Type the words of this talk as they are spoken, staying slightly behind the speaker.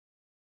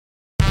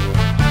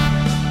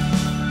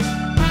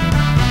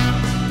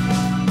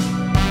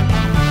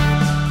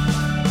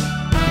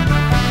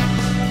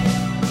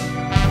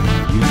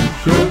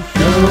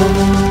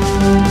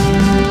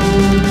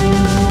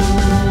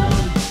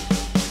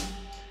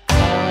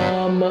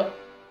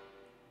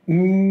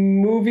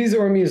Movies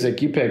or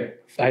music? You pick.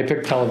 I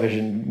picked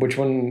television. Which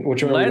one are we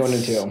going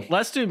into?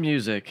 Let's do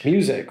music.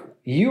 Music.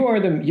 You're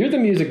the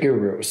music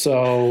guru.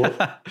 So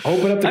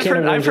open up the can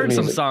of worms. I've heard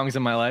some songs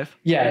in my life.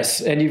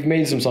 Yes, and you've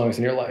made some songs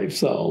in your life.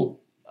 So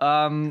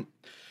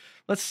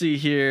let's see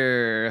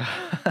here.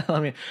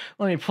 let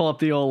me pull up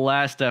the old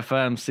Last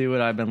FM, see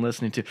what I've been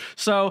listening to.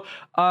 So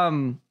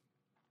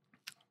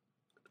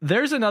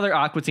there's another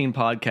Aqua Teen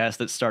podcast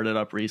that started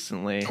up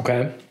recently.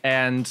 Okay.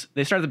 And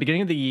they started at the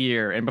beginning of the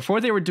year. And before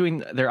they were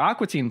doing their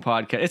Aqua Teen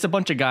podcast, it's a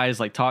bunch of guys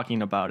like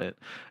talking about it.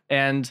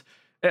 And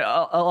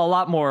a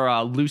lot more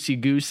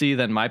loosey-goosey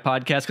than my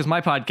podcast. Because my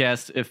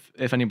podcast,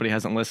 if anybody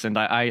hasn't listened,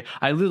 I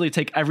literally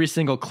take every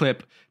single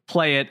clip,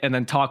 play it, and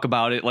then talk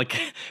about it like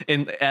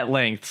at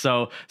length.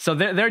 So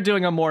they're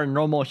doing a more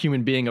normal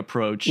human being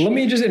approach. Let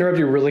me just interrupt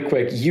you really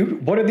quick.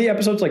 What are the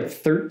episodes, like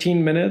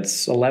 13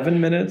 minutes, 11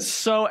 minutes?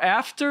 So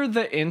after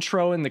the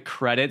intro and the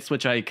credits,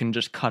 which I can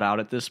just cut out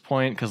at this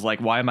point, because like,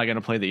 why am I going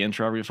to play the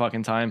intro every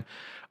fucking time?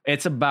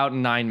 It's about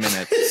 9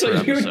 minutes.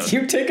 So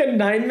you take a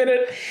 9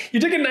 minute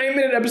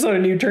episode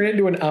and you turn it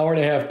into an hour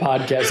and a half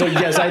podcast. So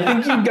yes, I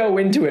think you go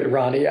into it,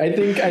 Ronnie. I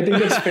think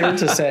that's fair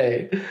to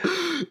say.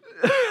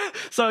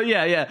 So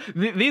yeah.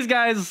 These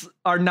guys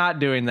are not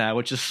doing that,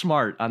 which is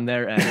smart on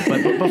their end.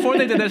 But before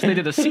they did this, they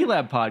did a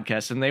C-Lab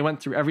podcast, and they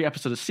went through every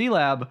episode of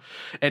C-Lab,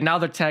 and now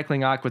they're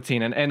tackling Aqua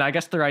Teen. And I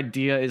guess their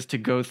idea is to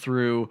go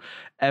through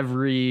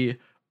every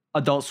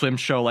Adult Swim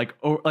show like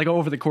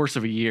over the course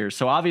of a year.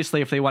 So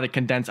obviously, if they want to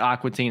condense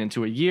Aqua Teen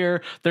into a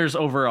year, there's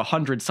over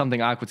 100 something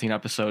Aqua Teen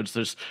episodes.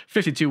 There's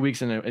 52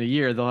 weeks in a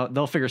year.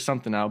 They'll figure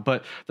something out.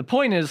 But the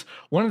point is,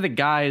 one of the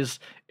guys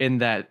in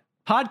that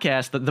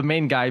podcast, the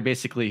main guy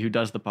basically who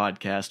does the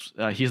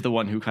podcast, he's the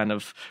one who kind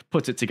of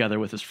puts it together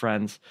with his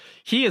friends.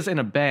 He is in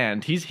a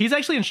band. He's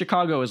actually in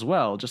Chicago as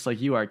well, just like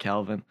you are,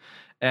 Calvin.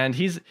 And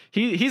he's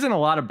in a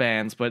lot of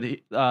bands, but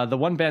the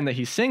one band that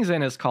he sings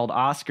in is called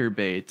Oscar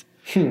Bait.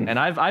 And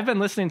I've been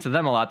listening to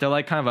them a lot. They're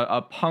like kind of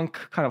a punk,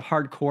 kind of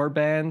hardcore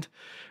band,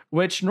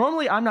 which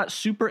normally I'm not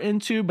super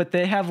into, but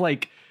they have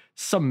like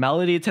some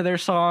melody to their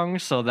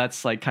songs, so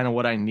that's like kind of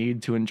what I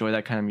need to enjoy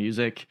that kind of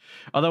music.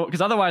 Because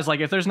otherwise,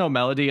 like if there's no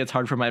melody, it's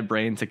hard for my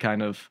brain to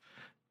kind of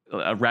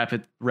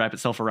wrap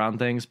itself around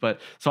things. But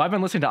so I've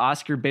been listening to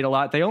Oscar Bait a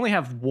lot. They only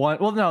have one.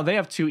 Well, no, they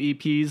have 2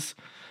 EPs.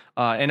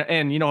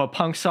 And you know, a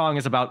punk song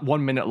is about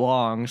 1 minute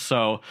long,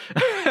 so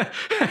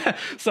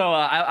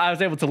I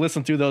was able to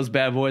listen through those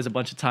bad boys a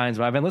bunch of times.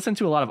 But I've been listening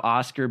to a lot of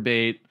Oscar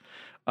Bait,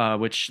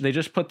 which they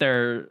just put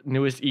their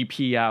newest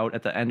EP out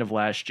at the end of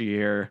last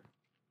year.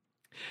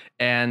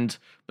 And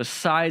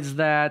besides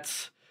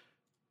that,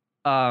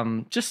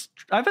 just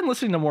I've been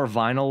listening to more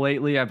vinyl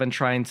lately. I've been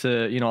trying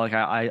to, you know, like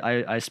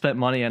I spent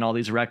money on all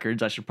these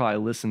records. I should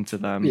probably listen to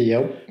them.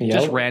 Yep.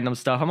 Just random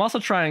stuff. I'm also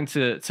trying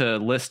to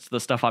list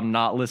the stuff I'm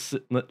not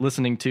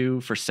listening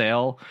to for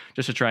sale,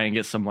 just to try and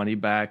get some money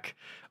back.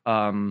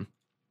 I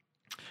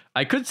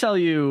could tell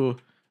you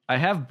I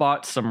have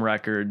bought some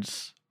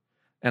records,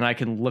 and I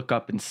can look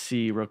up and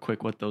see real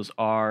quick what those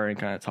are and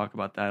kind of talk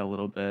about that a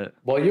little bit.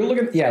 While you're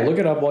looking, look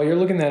it up. While you're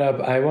looking that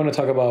up, I want to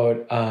talk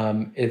about,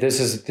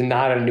 this is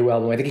not a new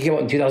album. I think it came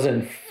out in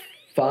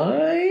 2005,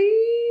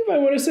 I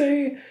want to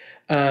say.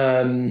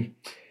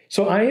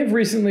 So I have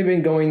recently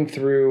been going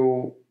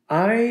through,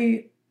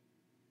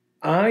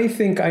 I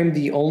think I'm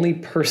the only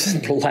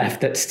person left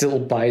that still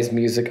buys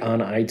music on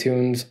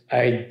iTunes.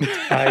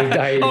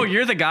 Oh,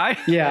 you're the guy?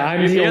 Yeah,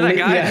 I'm the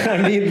guy? Yeah,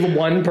 I'm the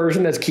one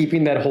person that's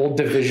keeping that whole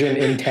division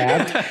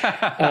intact.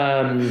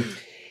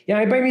 Yeah,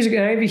 I buy music,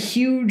 and I have a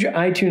huge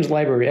iTunes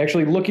library.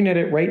 Actually, looking at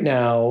it right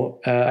now,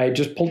 I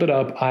just pulled it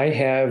up. I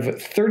have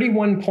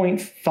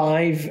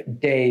 31.5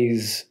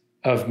 days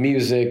of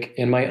music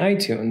in my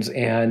iTunes,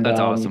 and that's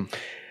awesome.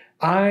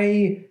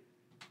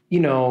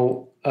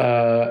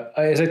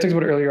 As I talked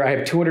about earlier, I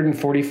have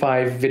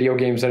 245 video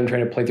games that I'm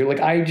trying to play through.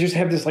 Like, I just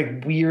have this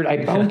like weird,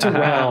 I bounce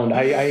around.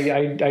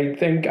 I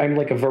think I'm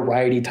like a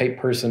variety type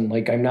person.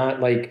 Like, I'm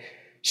not like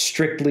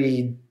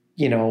strictly,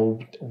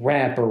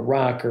 rap or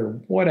rock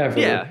or whatever.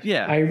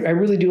 Yeah. I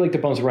really do like to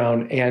bounce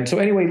around. And so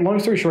anyway, long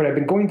story short, I've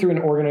been going through and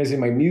organizing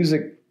my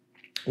music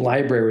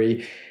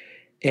library,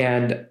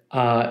 and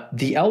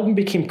the album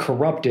became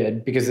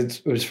corrupted because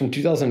it was from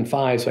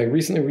 2005. So I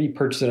recently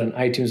repurchased it on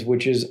iTunes,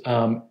 which is,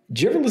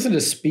 did you ever listen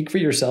to Speak for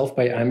Yourself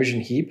by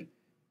Imogen Heap?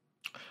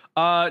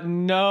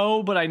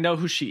 No, but I know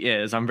who she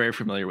is. I'm very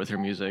familiar with her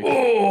music.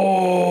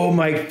 Oh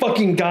my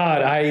fucking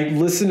God. I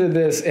listened to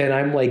this and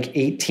I'm like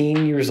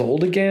 18 years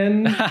old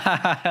again.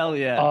 Hell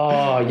yeah.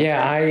 Oh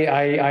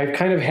yeah. I've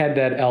kind of had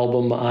that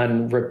album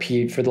on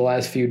repeat for the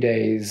last few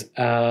days.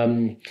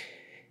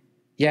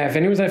 Yeah, if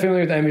anyone's not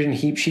familiar with Imogen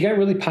Heap, she got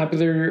really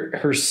popular.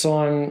 Her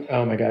song,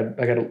 oh my God,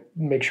 I gotta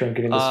make sure I'm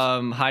getting this.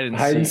 Hide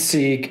and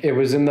Seek. It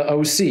was in the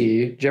OC.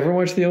 Did you ever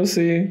watch the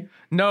OC?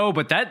 No,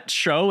 but that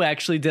show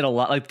actually did a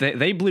lot. Like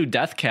they blew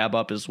Death Cab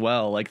up as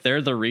well. Like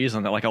they're the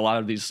reason that like a lot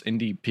of these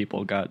indie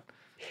people got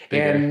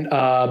bigger. And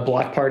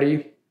Block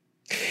Party.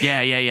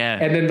 Yeah.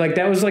 And then like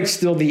that was like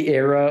still the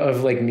era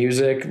of like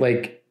music.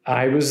 Like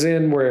I was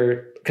in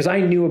where, because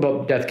I knew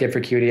about Death Cab for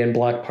Cutie and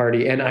Block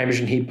Party and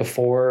Imogen Heap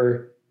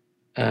before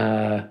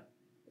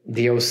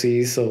the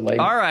OC. So like,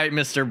 all right,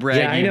 Mr. Braggy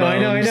yeah, I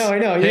know.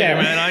 Yeah, Yeah,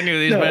 man, I knew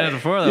these bands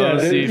before the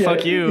OC.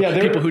 Fuck you,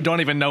 people who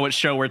don't even know what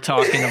show we're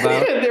talking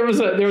about. there was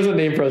a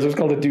name for us. It was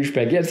called a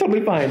douchebag. Yeah, it's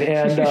totally fine.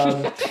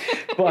 And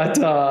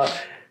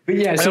but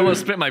yeah, I so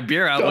almost spit my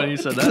beer out when you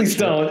said that. Please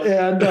don't,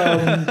 and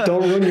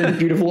don't ruin your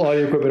beautiful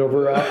audio equipment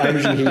over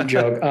Imogen Heap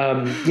joke.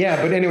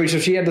 Yeah, but anyway, so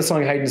she had the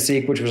song "Hide and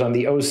Seek," which was on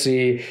the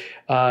OC.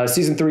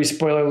 Season 3,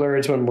 spoiler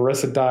alerts, when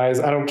Marissa dies.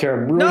 I don't care.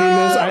 I'm ruining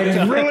this.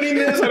 I'm ruining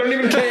this. I don't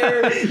even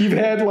care. You've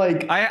had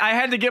like... I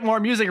had to get more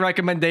music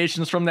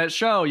recommendations from that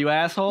show, you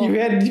asshole. You've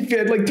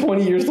had like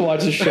 20 years to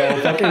watch the show.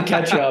 Fucking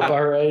catch up,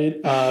 all right?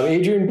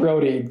 Adrian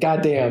Brody,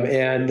 goddamn.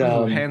 And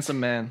handsome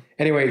man.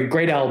 Anyway,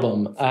 great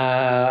album.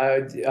 I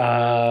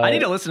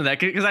need to listen to that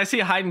because I see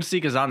Hide and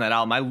Seek is on that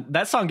album.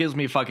 That song gives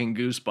me fucking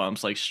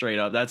goosebumps, like straight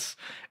up. That's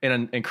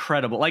an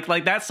incredible...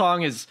 Like that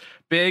song is...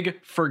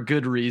 big for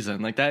good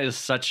reason. Like that is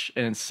such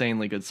an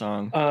insanely good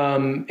song.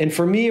 And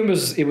for me, it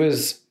was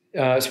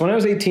so when I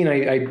was 18,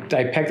 I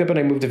packed up and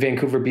I moved to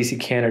Vancouver, BC,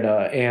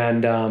 Canada.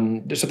 And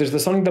so there's the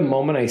song "The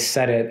Moment I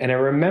Said It," and I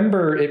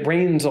remember it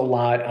rains a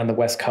lot on the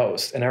West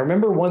Coast. And I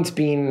remember once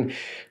being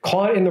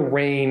caught in the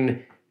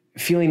rain,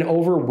 feeling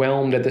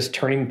overwhelmed at this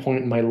turning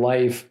point in my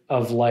life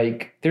of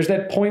like, there's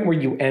that point where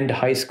you end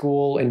high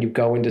school and you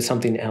go into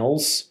something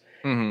else.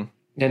 Mm-hmm.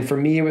 And for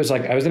me, it was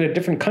like I was in a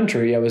different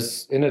country. I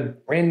was in a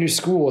brand new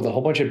school with a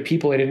whole bunch of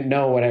people I didn't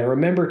know. And I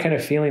remember kind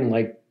of feeling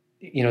like,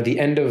 the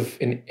end of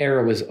an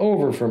era was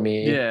over for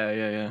me.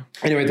 Yeah.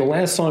 Anyway, the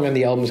last song on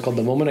the album is called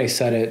 "The Moment I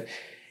Said It."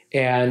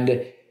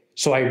 And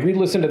so I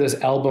re-listened to this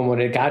album. When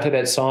it got to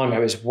that song, I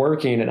was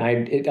working and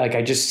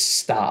I just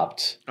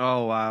stopped.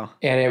 Oh, wow.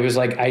 And it was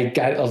like I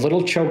got a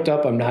little choked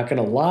up. I'm not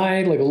going to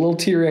lie, like a little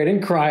teary-eyed. I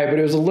didn't cry, but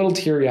it was a little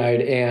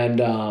teary-eyed.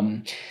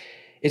 And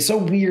it's so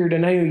weird,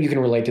 and I know you can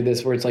relate to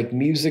this, where it's like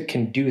music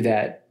can do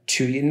that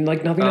to you, and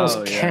like nothing else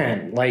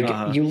can.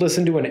 Like you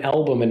listen to an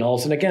album, and all of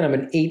a sudden, again, I'm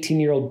an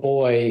 18-year-old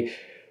boy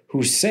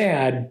who's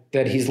sad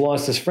that he's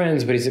lost his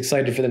friends, but he's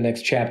excited for the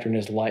next chapter in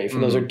his life.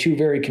 And those are two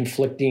very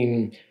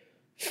conflicting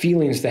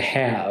feelings to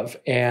have.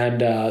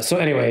 And so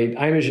anyway,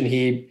 Imogen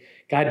Heap,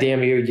 God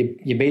damn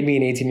you made me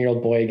an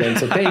 18-year-old boy again,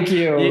 so thank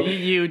you.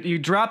 You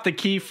dropped the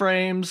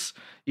keyframes,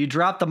 you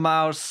dropped the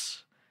mouse.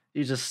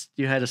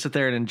 You had to sit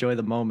there and enjoy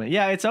the moment.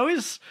 Yeah, it's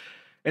always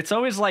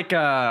like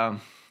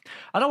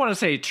I don't want to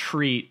say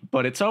treat,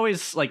 but it's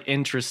always like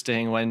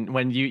interesting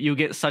when you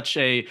get such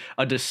a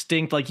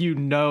distinct, like,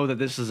 that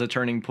this is a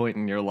turning point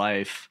in your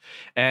life,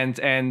 and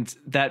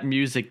that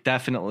music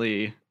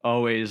definitely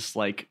always,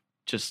 like,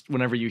 just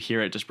whenever you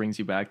hear it, just brings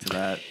you back to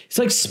that. It's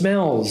like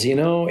smells, it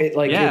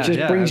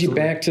just brings you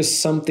back to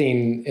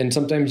something, and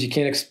sometimes you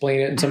can't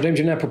explain it, and sometimes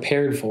you're not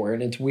prepared for it,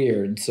 and it's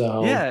weird.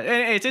 So yeah,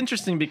 and it's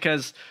interesting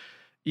because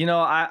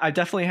I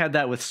definitely had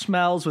that with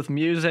smells, with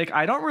music.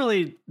 I don't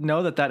really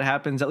know that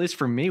happens, at least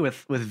for me,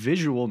 with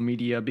visual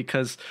media,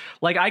 because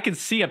like I could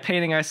see a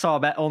painting I saw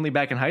only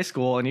back in high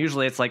school, and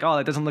usually it's like, oh,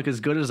 that doesn't look as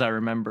good as I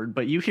remembered.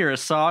 But you hear a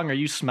song or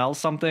you smell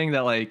something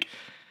that like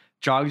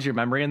jogs your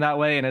memory in that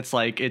way, and it's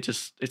like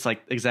it's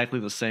like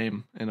exactly the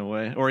same in a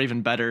way, or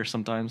even better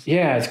sometimes.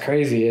 Yeah, it's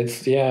crazy.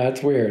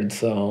 It's weird.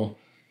 So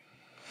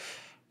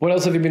what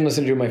else have you been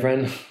listening to, my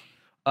friend?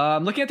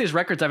 Looking at these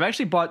records, I've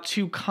actually bought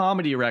 2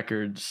 comedy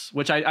records,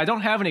 which I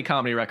don't have any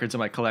comedy records in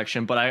my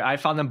collection, but I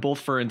found them both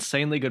for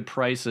insanely good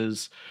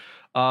prices.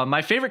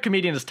 My favorite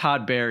comedian is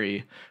Todd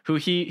Barry, who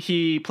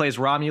he plays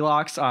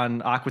Romulus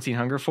on Aqua Teen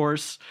Hunger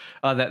Force,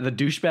 the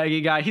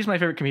douchebaggy guy. He's my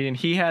favorite comedian.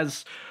 He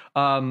has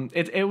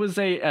it was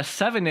a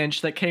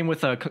 7-inch that came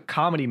with a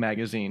comedy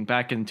magazine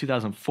back in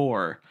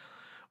 2004.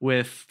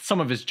 With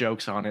some of his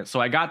jokes on it. So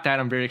I got that.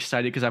 I'm very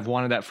excited because I've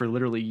wanted that for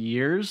literally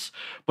years,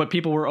 but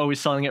people were always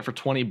selling it for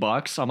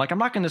 $20. I'm like, I'm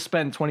not going to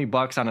spend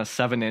 $20 on a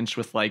 7-inch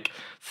with like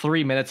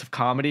 3 minutes of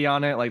comedy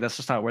on it. Like, that's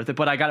just not worth it.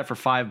 But I got it for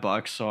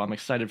 $5, so I'm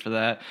excited for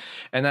that.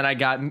 And then I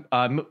got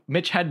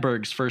Mitch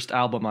Hedberg's first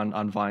album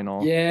on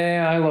vinyl.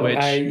 Yeah, I love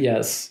it.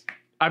 Yes.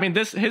 I mean,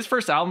 his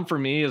first album for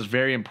me is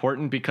very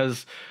important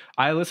because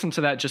I listen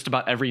to that just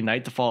about every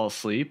night to fall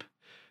asleep,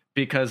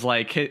 because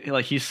like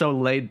he's so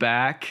laid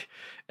back.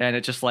 And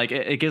it just like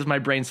it gives my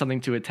brain something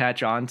to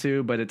attach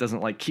onto, but it doesn't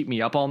like keep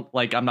me up on,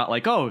 like, I'm not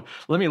like, oh,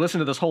 let me listen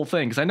to this whole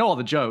thing, because I know all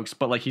the jokes,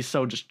 but like he's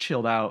so just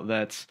chilled out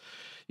that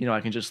I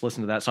can just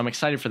listen to that. So I'm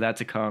excited for that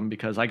to come,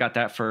 because I got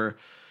that for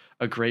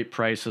a great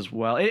price as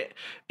well.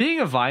 Being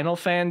a vinyl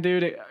fan,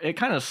 dude, it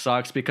kind of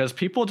sucks because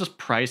people just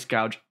price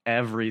gouge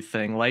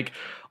everything. Like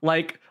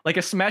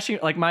a Smashing,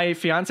 like my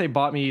fiance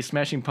bought me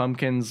Smashing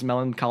Pumpkins,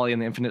 Melancholy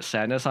and the Infinite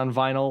Sadness on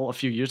vinyl a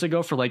few years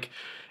ago for like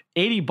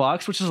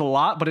 $80, which is a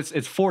lot, but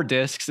it's 4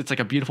 discs. It's like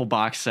a beautiful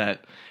box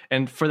set,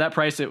 and for that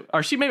price,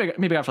 she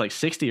maybe got for like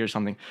 $60 or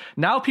something.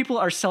 Now people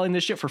are selling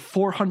this shit for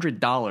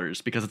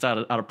 $400 because it's out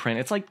of print.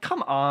 It's like,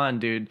 come on,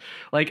 dude.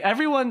 Like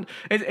everyone,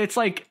 it's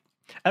like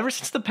ever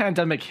since the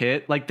pandemic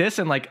hit, like this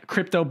and like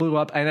crypto blew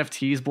up,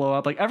 NFTs blow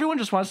up, like everyone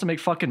just wants to make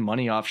fucking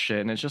money off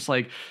shit. And it's just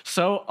like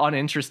so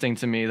uninteresting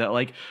to me that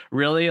like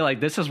really like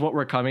this is what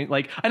we're coming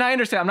like. And I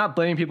understand I'm not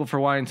blaming people for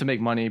wanting to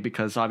make money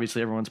because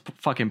obviously everyone's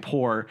fucking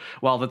poor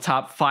while the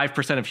top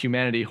 5% of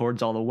humanity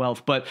hoards all the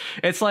wealth. But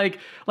it's like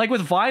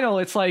with vinyl,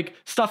 it's like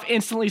stuff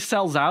instantly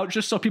sells out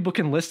just so people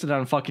can list it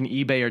on fucking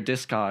eBay or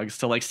Discogs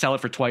to like sell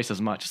it for twice as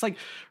much. It's like,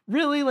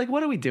 really, like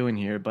what are we doing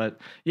here? But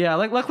yeah,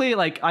 like luckily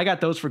like I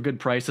got those for good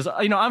prices.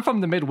 You know, I'm from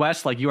the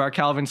Midwest like you are,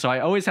 Calvin, so I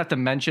always have to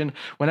mention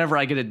whenever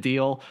I get a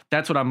deal,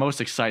 that's what I'm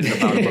most excited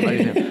about.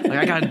 Like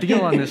I got a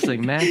deal on this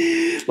thing, man.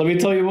 Let me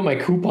tell you about my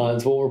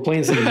coupons while we're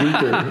playing some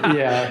euchre.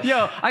 Yeah.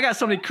 Yo, I got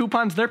so many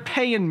coupons, they're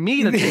paying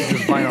me to take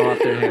this vinyl off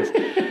their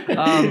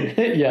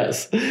hands.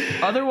 Yes.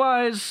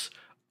 Otherwise,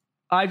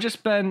 I've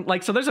just been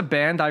like, so there's a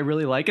band I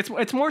really like.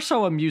 It's more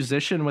so a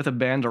musician with a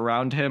band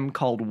around him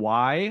called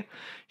Y.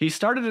 He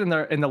started in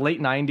the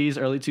late 90s,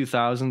 early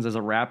 2000s as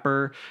a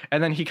rapper,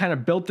 and then he kind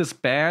of built this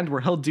band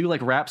where he'll do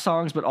like rap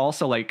songs but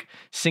also like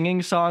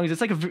singing songs. It's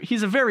like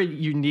he's a very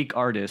unique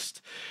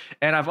artist.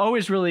 And I've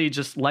always really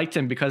just liked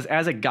him because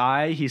as a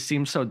guy, he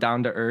seems so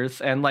down to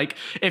earth. And like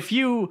if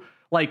you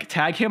like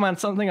tag him on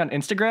something on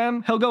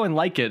Instagram, he'll go and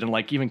like it and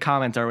like even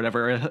comment or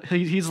whatever.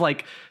 He's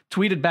like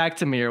tweeted back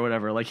to me or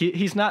whatever. Like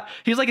he's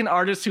like an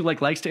artist who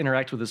like likes to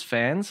interact with his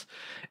fans.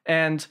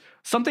 And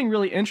something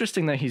really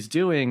interesting that he's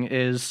doing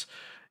is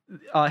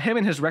him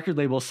and his record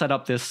label set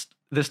up this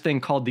thing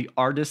called the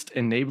Artist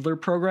Enabler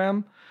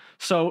Program.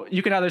 So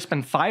you can either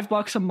spend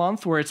 $5 a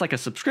month where it's like a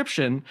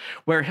subscription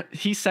where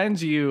he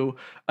sends you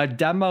a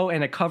demo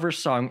and a cover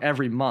song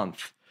every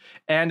month.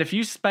 And if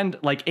you spend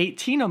like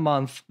 $18 a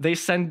month, they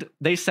send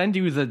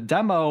you the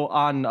demo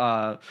on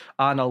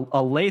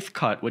a lathe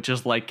cut, which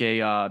is like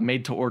a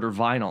made to order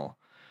vinyl.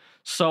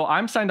 So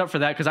I'm signed up for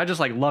that because I just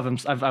like love him.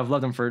 I've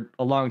loved him for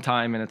a long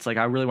time, and it's like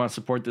I really want to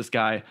support this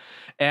guy.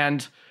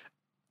 And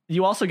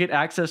you also get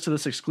access to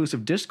this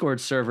exclusive Discord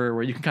server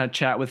where you can kind of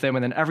chat with him,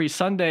 and then every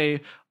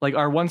Sunday, like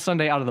our one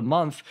Sunday out of the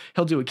month,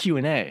 he'll do a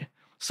Q&A.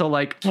 So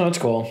like, oh, that's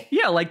cool.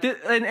 Yeah, like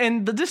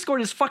and the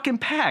Discord is fucking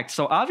packed.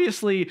 So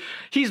obviously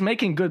he's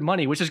making good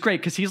money, which is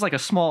great because he's like a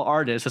small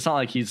artist. It's not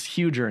like he's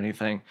huge or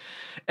anything.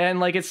 And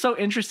like it's so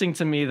interesting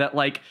to me that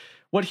like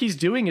what he's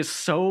doing is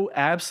so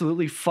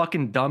absolutely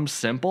fucking dumb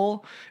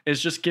simple. Is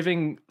just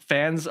giving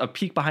fans a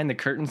peek behind the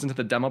curtains into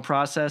the demo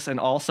process and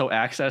also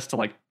access to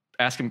like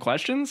ask him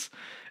questions.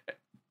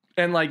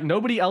 And like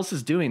nobody else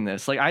is doing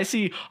this. Like I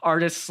see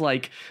artists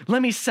like,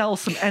 let me sell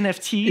some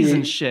NFTs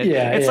and shit.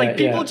 It's like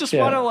people just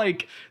want to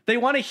like, they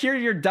want to hear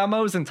your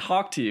demos and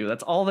talk to you.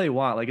 That's all they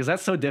want. Like, is that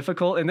so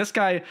difficult? And this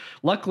guy,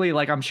 luckily,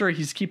 like I'm sure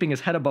he's keeping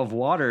his head above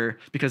water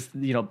because,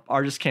 you know,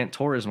 artists can't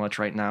tour as much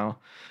right now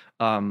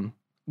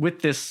with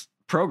this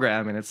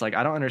program. And it's like,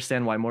 I don't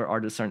understand why more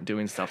artists aren't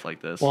doing stuff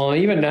like this. Well,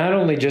 even not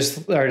only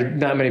just are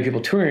not many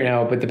people touring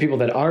now, but the people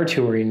that are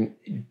touring,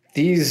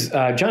 these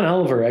John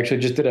Oliver actually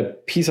just did a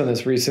piece on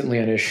this recently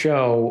on his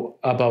show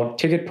about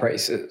ticket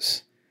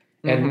prices,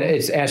 and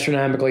it's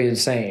astronomically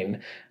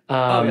insane.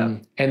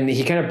 And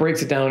he kind of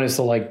breaks it down as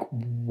to like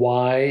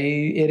why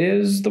it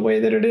is the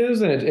way that it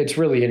is, and it's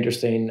really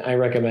interesting. I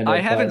recommend it. I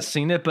haven't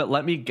seen it, but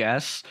let me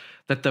guess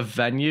that the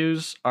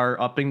venues are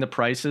upping the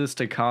prices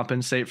to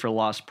compensate for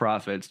lost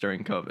profits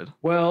during COVID.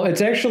 Well,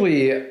 it's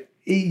actually,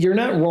 you're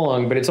not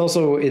wrong, but it's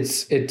also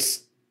it's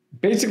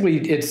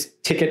basically it's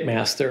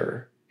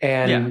Ticketmaster.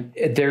 And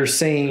they're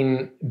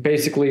saying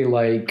basically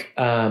like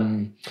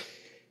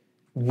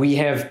we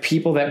have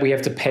people that we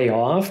have to pay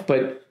off,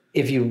 but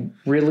if you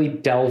really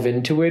delve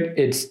into it,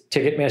 it's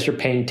Ticketmaster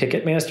paying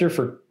Ticketmaster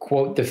for,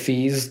 quote, the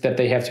fees that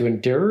they have to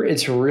endure.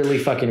 It's really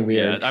fucking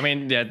weird. Yeah, I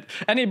mean,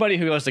 anybody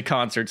who goes to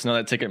concerts know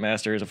that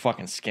Ticketmaster is a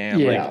fucking scam.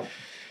 Yeah. Like,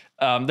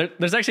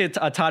 there's actually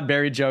a Todd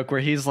Barry joke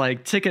where he's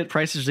like, ticket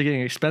prices are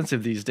getting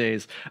expensive these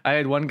days. I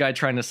had one guy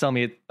trying to sell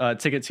me a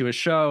ticket to a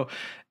show,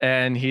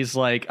 and he's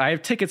like, I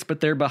have tickets,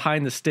 but they're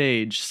behind the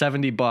stage,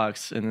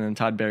 $70. And then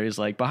Todd Barry's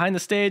like, behind the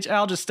stage,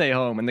 I'll just stay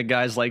home. And the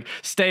guy's like,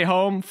 stay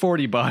home,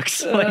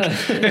 $40. Like,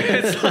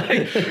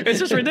 it's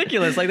just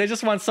ridiculous. Like, they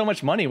just want so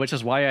much money, which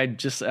is why I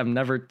just am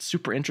never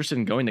super interested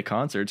in going to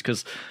concerts.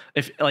 Because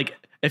if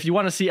you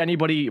want to see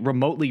anybody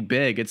remotely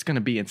big, it's going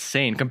to be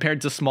insane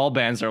compared to small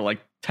bands that are like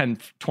 $10,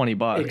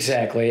 $20.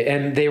 Exactly.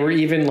 And they were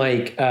even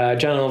like,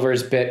 John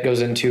Oliver's bit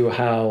goes into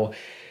how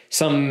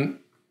some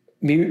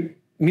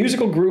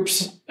musical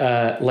groups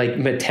like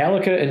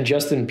Metallica and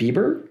Justin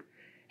Bieber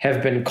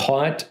have been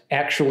caught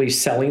actually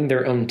selling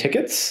their own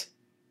tickets.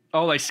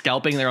 Oh, like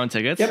scalping their own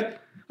tickets?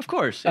 Yep. Of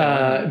course.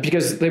 Yeah.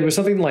 Because there was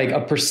something like a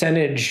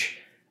percentage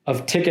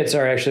of tickets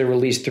are actually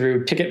released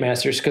through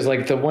Ticketmasters. Because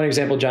like the one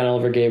example John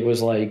Oliver gave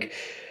was like,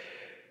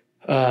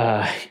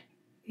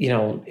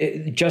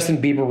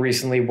 Justin Bieber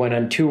recently went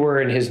on tour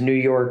and his New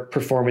York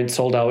performance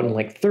sold out in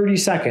like 30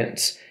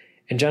 seconds.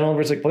 And John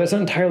Oliver's like, well, that's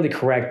not entirely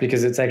correct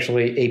because it's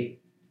actually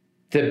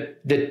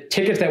the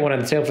tickets that went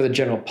on sale for the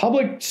general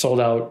public sold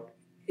out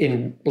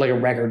in like a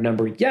record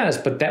number, yes,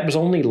 but that was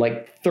only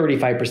like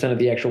 35% of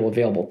the actual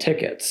available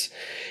tickets.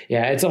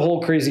 Yeah, it's a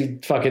whole crazy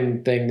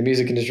fucking thing. The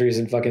music industry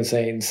isn't fucking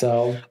insane.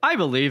 So I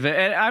believe it.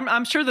 And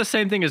I'm sure the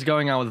same thing is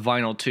going on with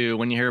vinyl too.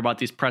 When you hear about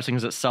these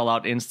pressings that sell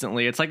out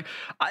instantly, it's like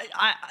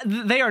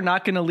they are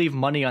not going to leave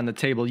money on the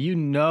table. You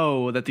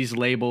know that these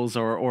labels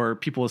or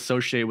people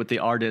associated with the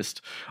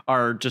artist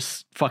are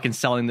just fucking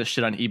selling this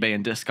shit on eBay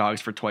and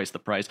Discogs for twice the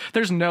price.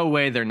 There's no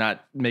way they're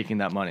not making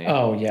that money.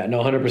 Oh yeah,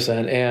 no,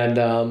 100%.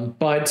 And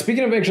but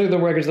speaking of actually the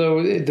records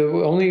though, the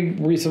only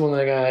recent one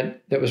that I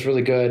got that was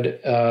really good,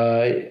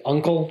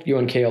 Uncle,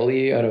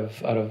 UNKLE out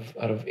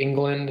of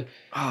England.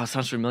 Oh, it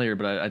sounds familiar,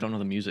 but I don't know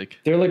the music.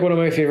 They're like one of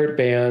my favorite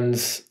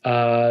bands.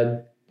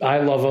 I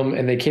love them,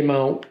 and they came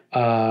out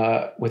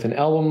with an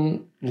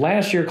album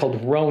last year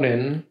called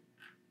Ronin.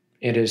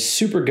 It is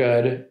super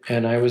good,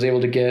 and I was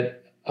able to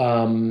get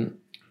a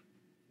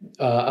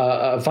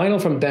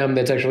vinyl from them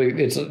that's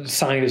actually it's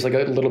signed as like a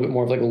little bit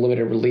more of like a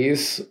limited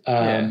release.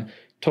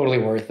 Totally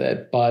worth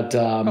it. But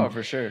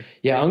for sure.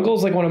 Yeah,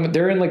 Uncle's like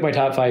they're in like my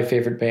top 5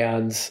 favorite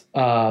bands.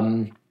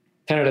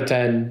 10 out of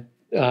 10.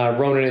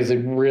 Ronin is a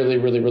really,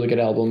 really, really good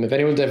album. If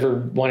anyone's ever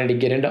wanted to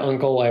get into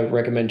Uncle, I would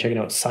recommend checking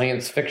out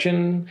Science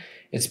Fiction.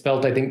 It's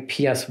spelled, I think,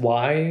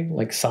 PSY,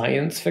 like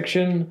science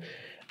fiction.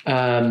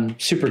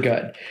 Super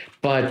good.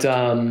 But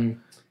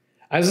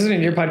I was listening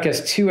to your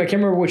podcast too. I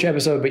can't remember which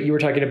episode, but you were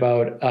talking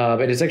about,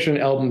 and it's actually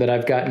an album that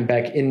I've gotten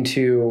back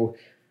into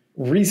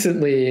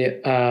recently.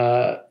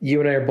 You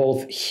and I are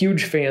both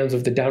huge fans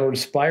of the Downward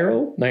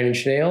Spiral, 9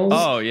 Inch Nails.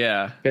 Oh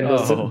yeah. Been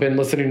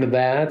listening to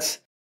that.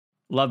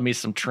 Love me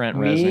some Trent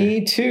Reznor.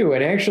 Me too.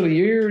 And actually,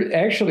 you're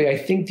I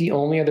think the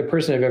only other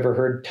person I've ever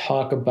heard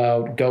talk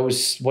about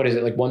Ghosts. What is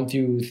it, like 1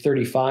 through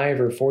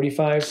 35 or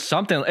 45?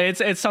 Something.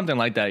 It's something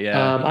like that.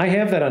 Yeah. I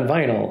have that on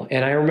vinyl,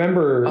 and I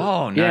remember.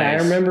 Oh, nice. Yeah, I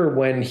remember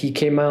when he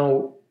came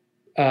out.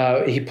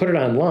 He put it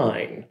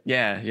online.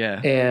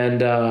 Yeah.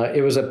 And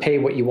it was a pay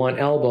what you want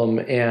album,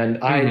 and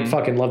I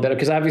fucking loved that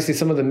because obviously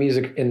some of the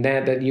music in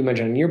that you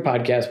mentioned in your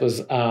podcast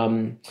was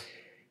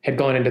had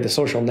gone into The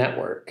Social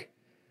Network.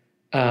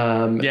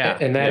 And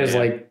that is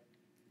like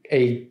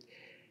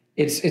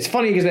it's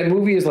funny because that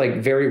movie is like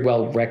very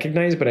well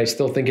recognized, but I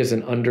still think is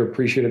an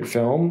underappreciated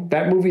film.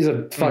 That movie's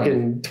a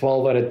fucking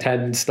 12 out of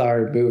 10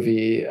 star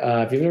movie.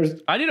 If you've never...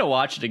 I need to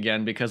watch it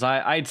again because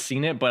I'd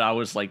seen it, but I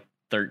was like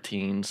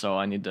 13, so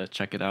I need to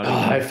check it out.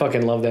 I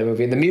fucking love that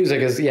movie. And the music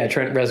is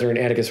Trent Reznor and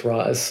Atticus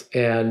Ross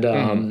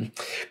and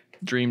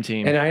Dream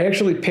Team. And I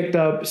actually picked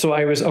up. So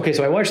I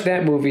watched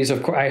that movie. So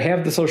of course I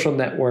have the Social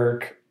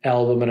Network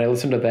album, and I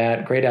listened to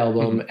that great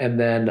album. And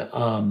then,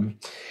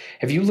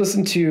 have you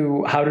listened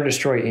to How to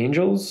Destroy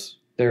Angels?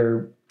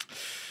 Their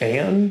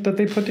band that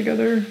they put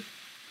together.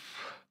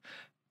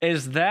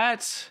 Is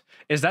that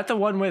the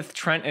one with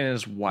Trent and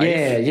his wife?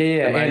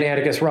 Yeah, and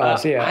Atticus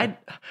Ross.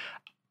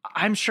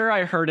 I'm sure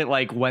I heard it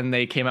like when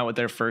they came out with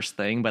their first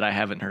thing, but I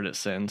haven't heard it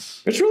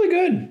since. It's really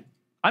good.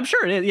 I'm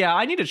sure it is. Yeah,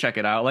 I need to check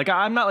it out. Like,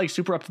 I'm not like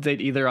super up to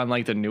date either on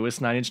like the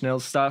newest 9 Inch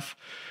Nails stuff,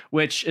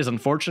 which is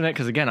unfortunate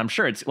because again, I'm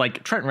sure it's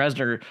like Trent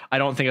Reznor. I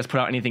don't think has put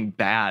out anything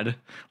bad.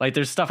 Like,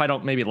 there's stuff I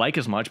don't maybe like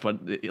as much, but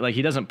like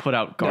he doesn't put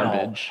out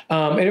garbage.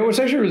 No. And what's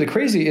actually really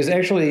crazy is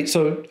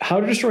so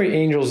How to Destroy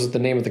Angels is the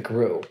name of the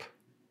group,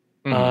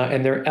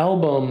 and their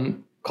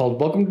album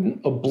called Welcome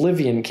to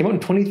Oblivion came out in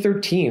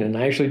 2013, and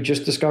I actually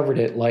just discovered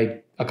it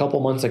like a couple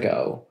months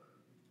ago.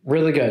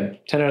 Really good.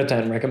 10 out of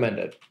 10. Recommend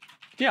it.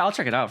 Yeah, I'll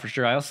check it out for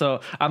sure.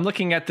 I'm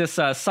looking at this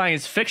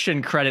science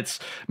fiction credits,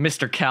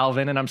 Mr.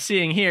 Calvin, and I'm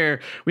seeing here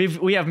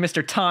we have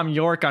Mr. Tom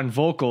York on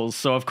vocals.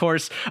 So of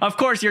course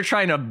you're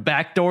trying to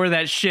backdoor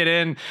that shit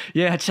in.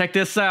 Yeah, check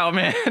this out,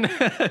 man.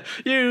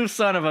 You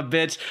son of a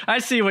bitch. I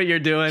see what you're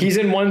doing. He's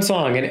in one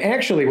song, and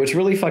actually what's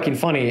really fucking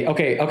funny.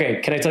 Okay,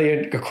 can I tell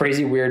you a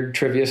crazy weird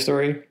trivia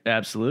story?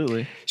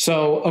 Absolutely.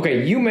 So,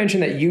 you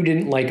mentioned that you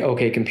didn't like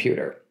OK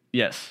Computer.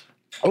 Yes.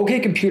 OK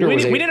Computer we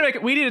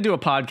need to do a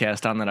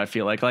podcast on that. I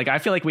feel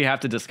like we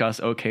have to discuss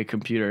OK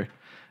Computer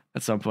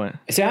at some point.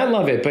 See, I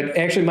love it, but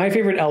actually my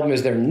favorite album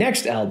is their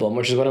next album,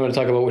 which is what I'm going to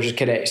talk about, which is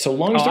Kid A. So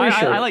long story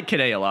short, I like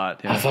Kid A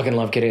lot. Yeah. I fucking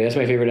love Kid A. That's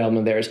my favorite album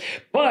of theirs.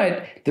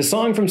 But the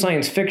song from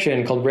Science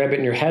Fiction called Rabbit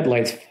in Your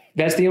Headlights,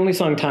 that's the only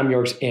song Tom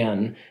York's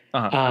in.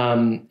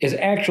 Is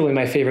actually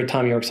my favorite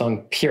Tom York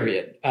song,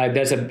 period.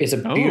 It's a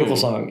beautiful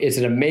song. It's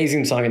an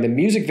amazing song. And the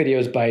music video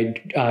is by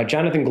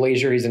Jonathan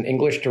Glazer. He's an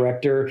English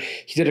director.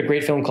 He did a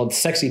great film called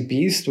Sexy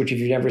Beast, which if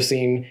you've never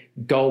seen,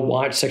 go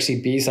watch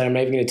Sexy Beast. I'm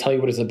not even going to tell you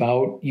what it's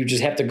about. You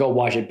just have to go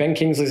watch it. Ben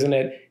Kingsley's in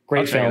it.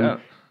 Great film.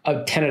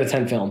 A 10 out of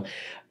 10 film.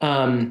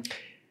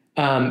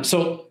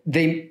 So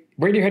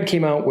Radiohead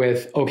came out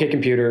with OK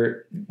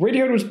Computer.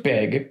 Radiohead was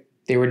big.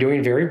 They were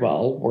doing very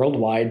well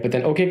worldwide, but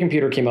then OK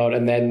Computer came out,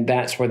 and then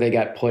that's where they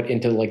got put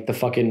into like the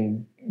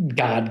fucking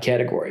God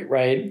category,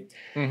 right?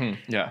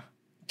 Yeah.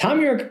 Tom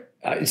York,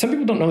 some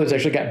people don't know this,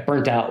 actually got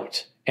burnt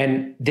out,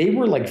 and they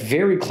were like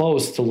very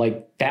close to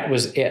like that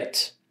was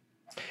it.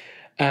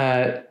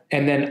 And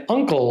then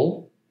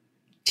Uncle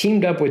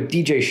teamed up with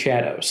DJ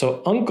Shadow.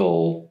 So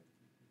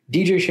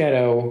DJ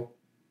Shadow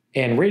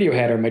and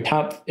Radiohead are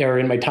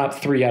in my top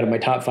 3 out of my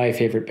top 5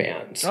 favorite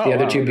bands. The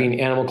other two being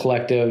Animal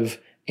Collective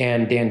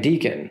and Dan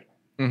Deacon.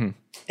 Mm-hmm.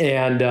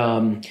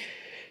 And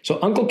so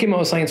Uncle came out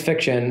with Science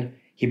Fiction.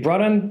 He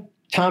brought on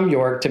Tom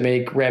York to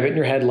make Rabbit in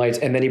Your Headlights,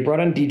 and then he brought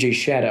on DJ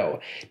Shadow.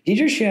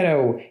 DJ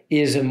Shadow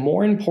is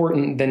more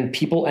important than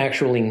people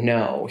actually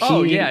know.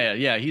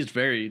 He's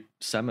very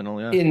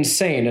seminal, yeah.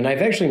 Insane. And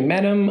I've actually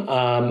met him.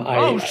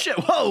 Shit.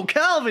 Whoa,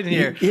 Calvin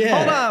here. Yeah.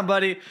 Hold on,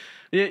 buddy.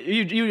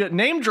 You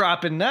name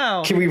dropping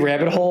now. Can we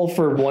rabbit hole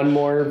for one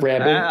more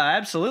rabbit?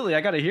 Absolutely.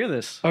 I got to hear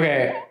this.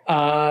 Okay.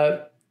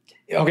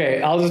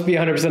 I'll just be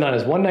 100%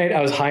 honest. One night I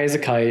was high as a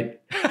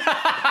kite.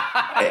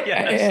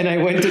 Yes. And I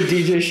went to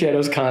DJ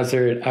Shadow's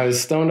concert. I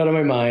was stoned out of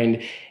my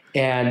mind.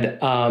 And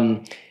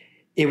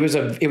it was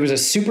a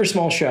super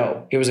small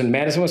show. It was in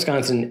Madison,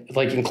 Wisconsin.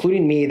 Like,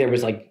 including me, there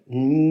was like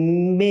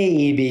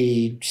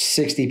maybe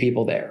 60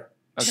 people there.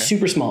 Okay.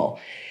 Super small.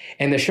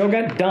 And the show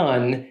got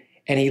done.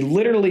 And he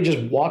literally just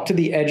walked to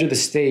the edge of the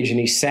stage and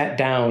he sat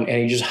down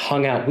and he just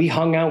hung out. We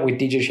hung out with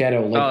DJ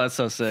Shadow that's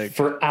so sick.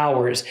 For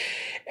hours.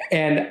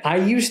 And I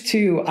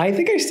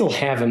think I still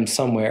have him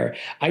somewhere.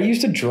 I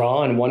used to draw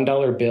on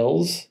 $1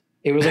 bills.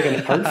 It was like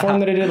an art form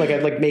that I did. Like,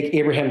 I'd like make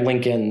Abraham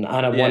Lincoln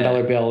on a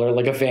 $1 bill or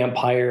like a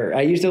vampire.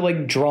 I used to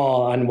like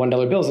draw on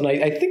 $1 bills. And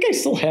I think I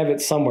still have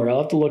it somewhere. I'll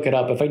have to look it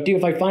up.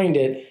 If I find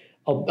it,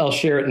 I'll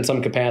share it in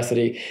some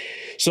capacity.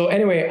 So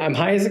anyway, I'm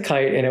high as a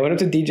kite and I went up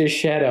to DJ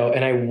Shadow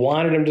and I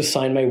wanted him to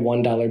sign my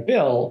 $1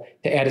 bill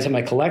to add it to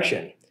my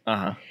collection.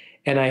 Uh-huh.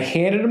 And I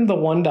handed him the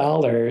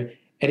 $1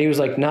 and he was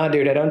like, "Nah,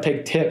 dude, I don't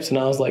take tips." And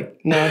I was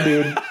like, "Nah,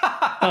 dude."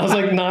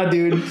 "Nah,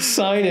 dude,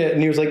 sign it."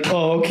 And he was like,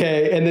 "Oh,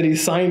 okay." And then he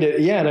signed it.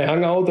 Yeah. And I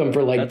hung out with him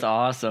for like, that's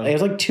awesome. It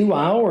was like 2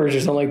 hours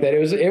or something like that. He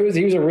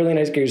was a really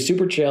nice guy. He was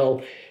super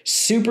chill,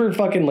 super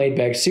fucking laid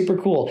back, super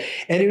cool.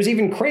 And it was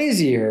even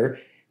crazier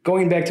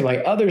going back to my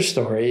other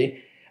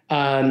story.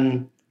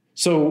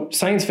 So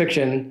Science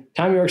Fiction,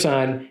 Tom York's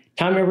on.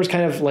 Tom York was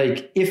kind of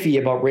like iffy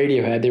about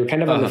Radiohead. They were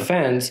kind of on the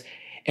fence.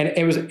 And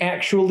it was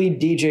actually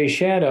DJ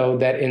Shadow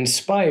that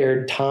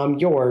inspired Tom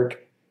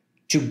York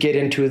to get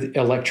into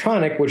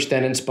electronic, which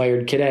then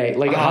inspired Kid A.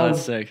 Like, how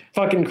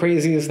fucking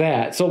crazy is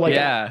that? So, like,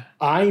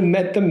 I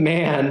met the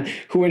man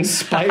who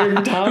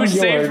inspired Tom York. Who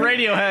saved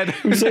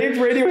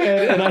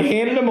Radiohead. And I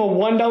handed him a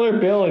 $1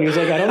 bill, and he was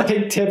like, "I don't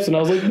take tips." And I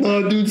was like,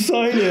 "No, dude,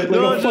 sign it."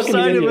 Like, no, just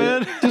sign it,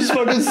 man. Just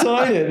fucking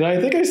sign it. And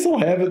I think I still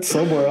have it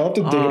somewhere. I'll have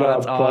to dig it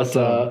up.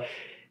 Awesome.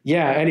 But,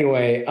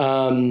 anyway,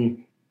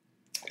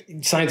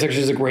 Science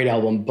Fiction is a great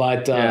album,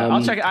 but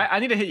I'll check. I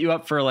need to hit you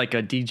up for like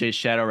a DJ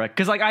Shadow record,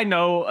 because like I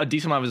know a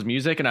decent amount of his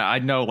music and I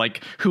know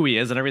like who he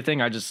is and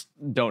everything. I just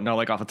don't know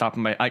like off the top of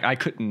my. I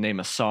couldn't name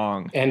a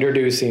song.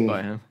 Introducing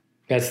by him.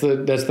 That's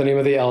the name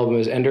of the album,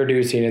 is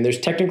Introducing, and there's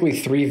technically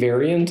 3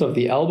 variants of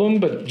the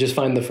album, but just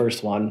find the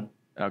first one.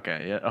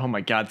 Okay. Yeah. Oh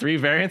my God, 3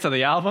 variants of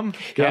the album.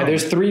 Yeah,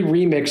 there's 3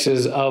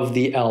 remixes of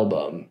the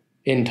album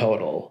in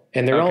total,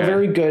 and they're all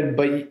very good,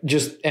 but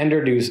just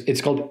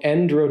it's called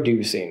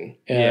Introducing.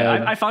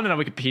 I found it on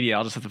Wikipedia.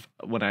 I'll just have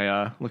to, when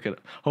I look at it,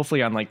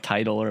 hopefully on like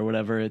Tidal or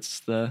whatever, it's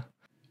the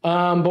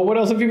but what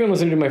else have you been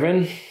listening to, my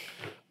friend?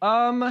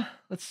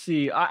 Let's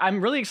see.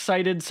 I'm really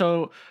excited.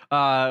 So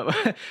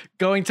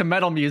going to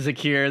metal music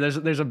here,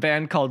 there's a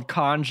band called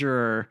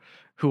Conjurer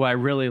who I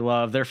really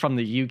love. They're from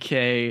the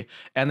UK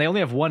and they only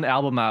have 1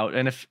 album out,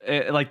 and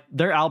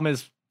their album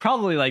is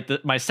probably like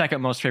my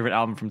second most favorite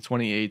album from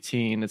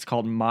 2018. It's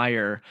called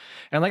Meyer.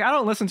 And like, I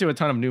don't listen to a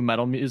ton of new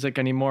metal music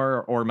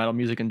anymore, or metal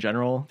music in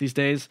general these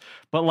days,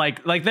 but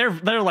like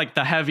they're like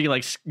the heavy,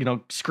 like, you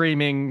know,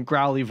 screaming,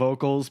 growly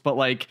vocals, but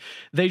like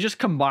they just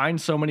combine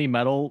so many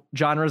metal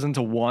genres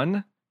into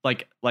one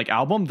like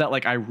album that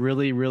like I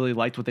really, really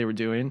liked what they were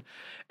doing.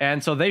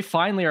 And so they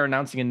finally are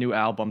announcing a new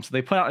album. So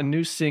they put out a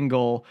new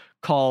single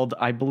called,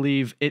 I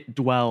believe, It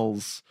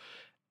Dwells.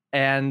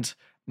 And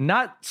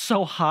not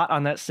so hot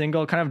on that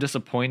single, kind of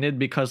disappointed,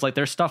 because like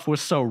their stuff was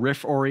so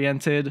riff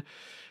oriented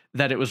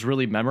that it was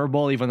really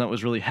memorable, even though it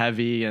was really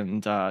heavy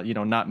and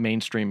not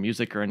mainstream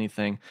music or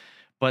anything.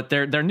 But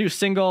their new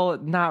single,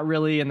 not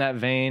really in that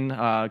vein,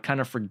 kind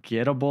of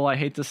forgettable, I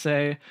hate to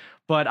say.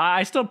 But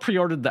I still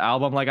pre-ordered the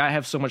album. Like, I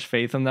have so much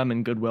faith in them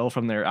and goodwill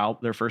from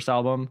their first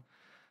album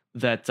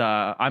that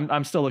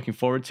I'm still looking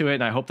forward to it,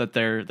 and I hope that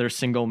their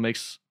single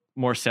makes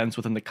more sense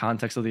within the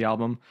context of the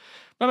album.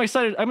 But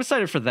I'm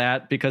excited for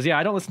that, because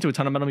I don't listen to a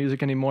ton of metal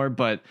music anymore,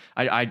 but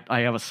I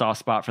have a soft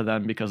spot for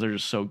them because they're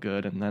just so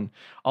good. And then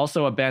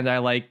also a band I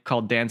like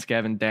called Dance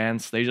Gavin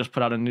Dance. They just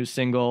put out a new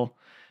single,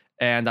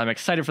 and I'm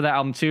excited for that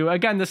album too.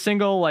 Again, the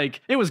single,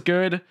 like, it was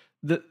good,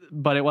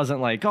 but it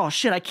wasn't like, oh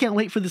shit, I can't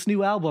wait for this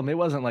new album. It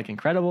wasn't like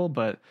incredible,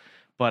 but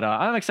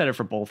I'm excited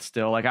for both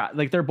still.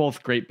 Like they're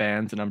both great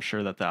bands, and I'm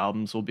sure that the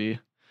albums will be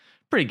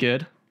pretty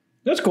good.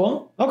 That's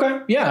cool.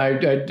 Okay. Yeah,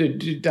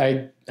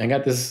 I I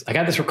got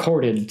this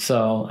recorded,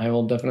 so I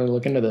will definitely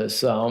look into this.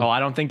 So I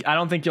don't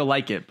think you'll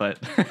like it, but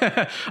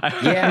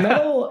yeah,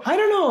 metal. I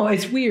don't know.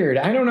 It's weird.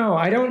 I don't know.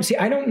 I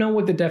don't know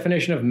what the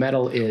definition of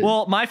metal is.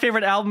 Well, my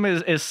favorite album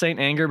is Saint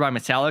Anger by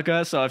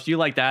Metallica. So if you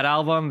like that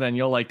album, then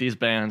you'll like these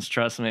bands.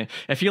 Trust me.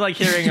 If you like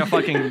hearing a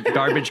fucking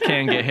garbage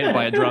can get hit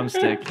by a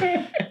drumstick,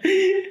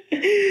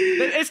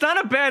 it's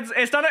not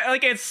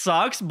like it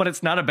sucks, but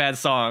it's not a bad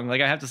song.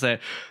 Like I have to say,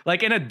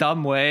 like in a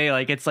dumb way,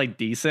 like it's like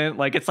decent.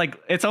 Like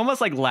it's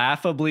almost like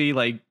laughably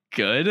like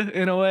good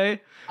in a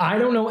way. I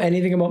don't know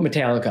anything about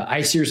Metallica.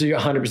 I seriously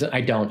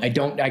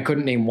 100%. I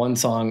couldn't name one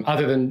song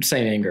other than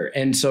Saint Anger.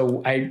 And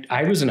so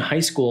I was in high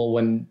school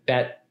when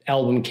that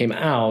album came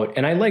out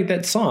and I liked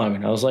that song.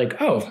 And I was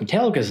like, oh, if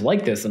Metallica's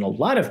like this and a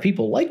lot of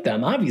people like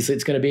them, obviously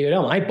it's going to be a good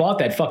album. I bought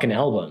that fucking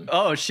album.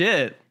 Oh,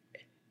 shit.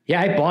 Yeah,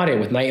 I bought it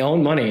with my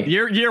own money.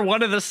 You're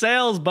one of the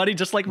sales, buddy,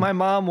 just like my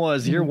mom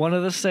was. You're one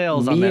of the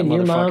sales on that motherfucker. Me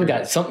and your mom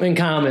got something in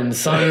common,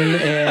 son.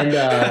 And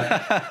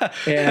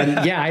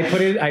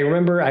yeah, I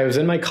remember I was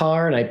in my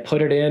car and I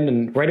put it in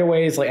and right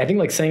away it's like, I think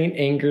like Saint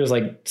Anger is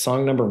like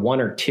song number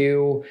 1 or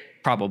 2.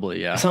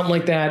 Probably, yeah. Something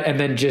like that. And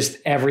then just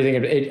everything.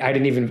 I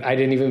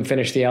didn't even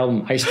finish the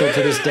album. I still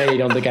to this day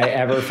don't think I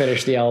ever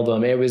finished the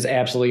album. It was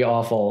absolutely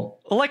awful.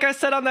 Like I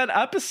said on that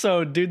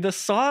episode, dude, the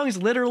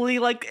songs literally,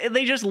 like,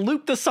 they just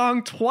loop the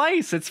song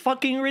twice. It's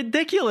fucking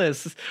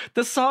ridiculous.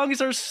 The songs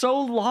are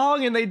so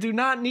long and they do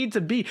not need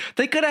to be.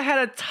 They could have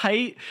had a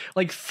tight,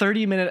 like,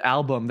 30-minute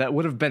album that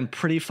would have been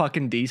pretty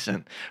fucking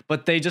decent.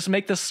 But they just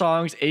make the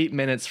songs 8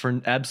 minutes for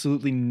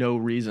absolutely no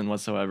reason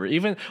whatsoever.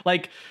 Even,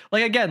 like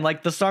again,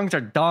 like, the songs are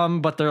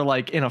dumb, but they're,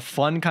 like, in a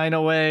fun kind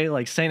of way.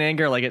 Like, Saint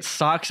Anger, like, it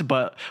sucks,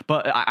 but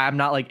I'm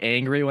not, like,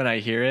 angry when I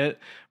hear it.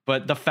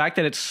 But the fact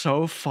that it's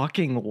so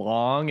fucking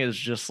long is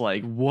just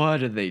like,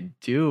 what are they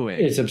doing?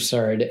 It's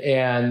absurd.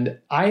 And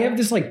I have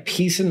this like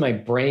piece in my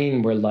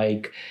brain where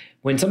like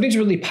when something's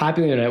really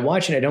popular and I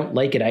watch it, I don't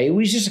like it. I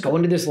always just go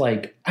into this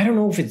like, I don't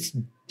know if it's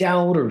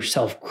doubt or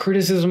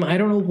self-criticism. I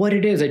don't know what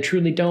it is. I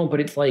truly don't.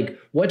 But it's like,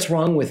 what's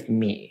wrong with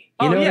me?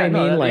 You know what I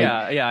mean? Like,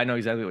 yeah, I know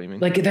exactly what you mean.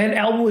 Like that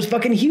album was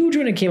fucking huge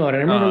when it came out. And I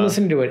remember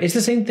listening to it. It's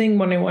the same thing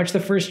when I watched the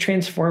first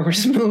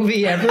Transformers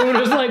movie. Everyone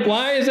was like,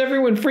 why is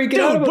everyone freaking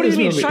out about this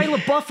movie? What do you mean?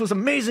 Shia LaBeouf was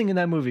amazing in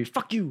that movie.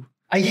 Fuck you.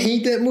 I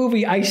hate that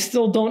movie. I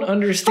still don't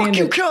understand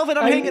it. Fuck you, Kelvin.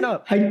 I'm hanging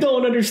up. I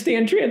don't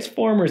understand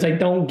Transformers. I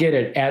don't get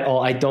it at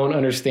all. I don't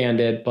understand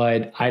it,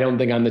 but I don't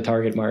think I'm the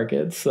target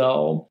market.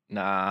 So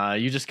nah,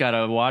 you just got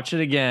to watch it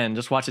again.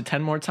 Just watch it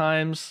 10 more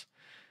times.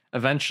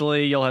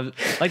 Eventually you'll have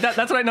like that.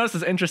 That's what I noticed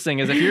is interesting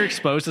is if you're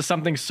exposed to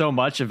something so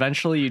much,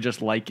 eventually you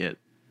just like it.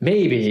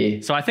 Maybe.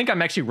 So I think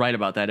I'm actually right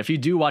about that. If you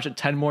do watch it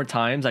 10 more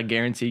times, I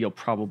guarantee you'll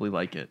probably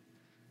like it.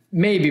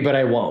 Maybe, but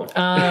I won't.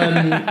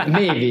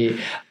 Maybe.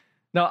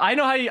 No, I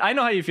know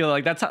how you feel.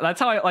 Like that's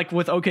how I like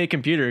with OK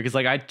Computer, because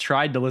like I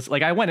tried to listen,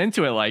 like I went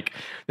into it like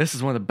this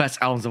is one of the best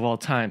albums of all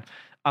time.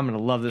 I'm gonna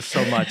love this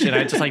so much, and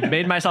I just like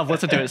made myself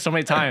listen to it so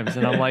many times,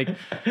 and I'm like,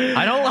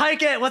 I don't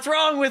like it. What's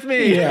wrong with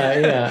me?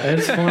 Yeah,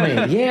 it's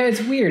funny. Yeah,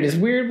 it's weird. It's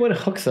weird what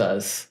hooks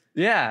us.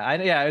 Yeah,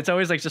 it's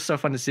always like just so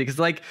fun to see because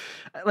like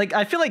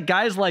I feel like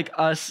guys like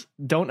us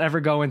don't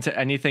ever go into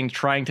anything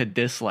trying to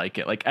dislike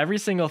it. Like every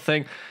single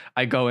thing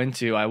I go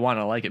into, I want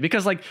to like it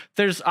because like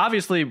there's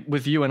obviously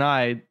with you and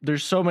I,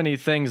 there's so many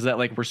things that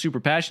like we're super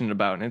passionate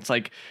about, and it's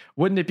like,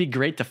 wouldn't it be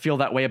great to feel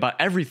that way about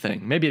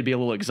everything? Maybe it'd be a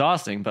little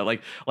exhausting, but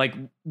like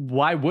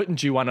why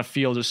wouldn't you want to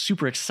feel just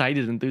super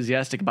excited,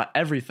 enthusiastic about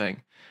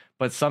everything?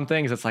 But some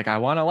things, it's like I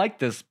want to like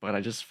this, but I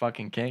just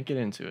fucking can't get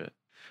into it.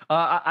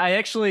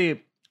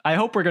 I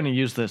hope we're going to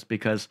use this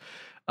because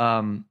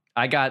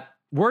I got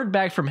word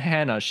back from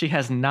Hannah. She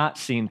has not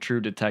seen True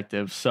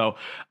Detective. So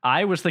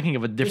I was thinking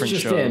of a different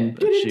show.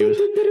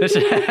 This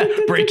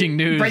is breaking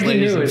news. Breaking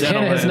news.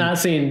 Hannah has not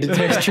seen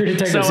True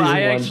Detective so season 1.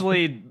 I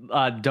actually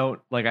don't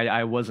like.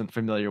 I wasn't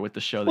familiar with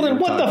the show. Well, then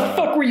what the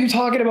fuck were you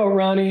talking about,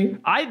 Ronnie?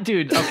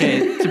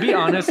 Okay, to be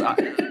honest,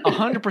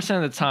 100%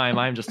 of the time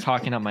I'm just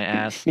talking out my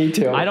ass. Me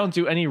too. I don't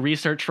do any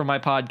research for my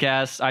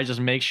podcast. I just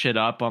make shit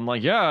up. I'm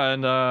like, yeah,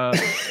 and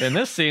in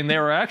this scene they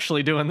were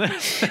actually doing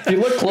this. If you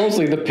look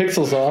closely, the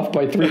pixel's off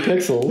by 3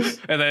 pixels.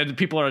 And then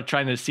people are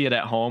trying to see it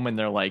at home, and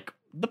they're like,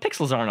 the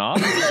pixels aren't off.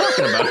 What are you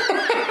talking about?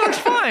 It's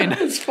fine.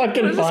 It's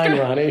fucking fine,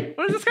 Ronnie.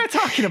 What is this guy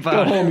talking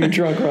about? Go home, you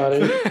drunk,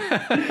 Ronnie.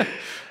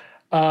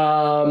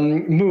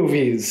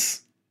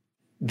 Movies.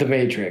 The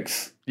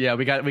Matrix. Yeah,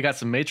 we got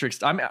some Matrix.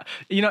 Is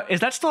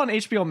that still on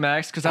HBO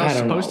Max? Because I was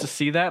supposed to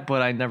see that,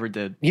 but I never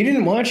did. You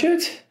didn't watch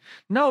it?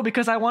 No,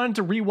 because I wanted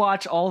to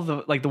rewatch all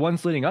the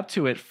ones leading up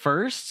to it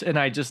first, and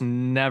I just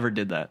never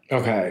did that.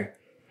 Okay.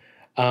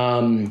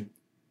 I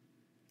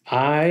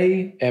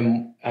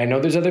know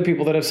there's other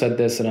people that have said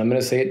this, and I'm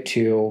going to say it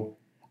too.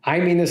 I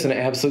mean this in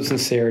absolute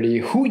sincerity.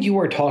 Who you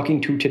are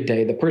talking to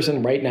today, the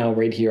person right now,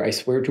 right here, I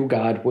swear to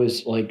God,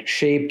 was like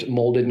shaped,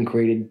 molded, and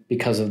created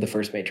because of the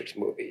first Matrix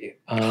movie.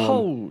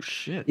 Oh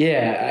shit!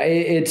 Yeah,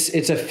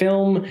 it's a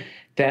film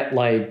that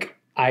like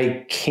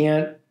I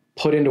can't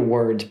put into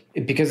words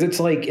because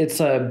it's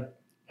I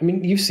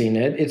mean, you've seen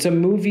it. It's a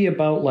movie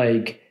about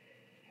like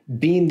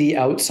being the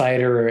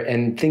outsider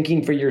and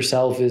thinking for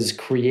yourself is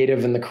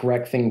creative and the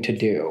correct thing to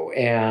do.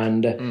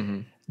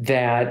 And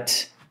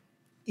that,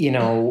 you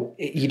know,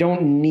 you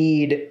don't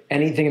need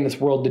anything in this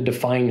world to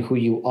define who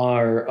you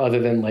are other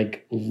than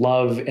like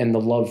love and the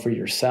love for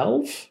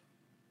yourself.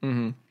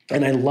 And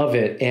I love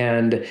it.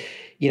 And,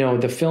 you know,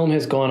 the film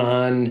has gone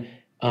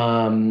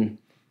on,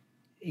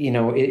 you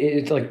know,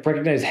 it's like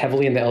recognized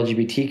heavily in the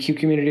LGBTQ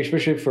community,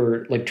 especially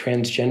for like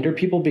transgender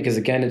people, because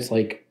again, it's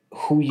like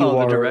who you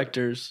are. The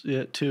directors,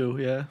 too,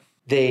 yeah.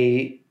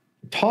 They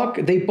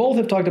both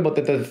have talked about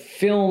that the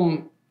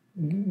film,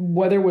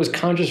 whether it was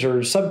conscious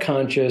or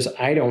subconscious,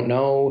 I don't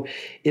know,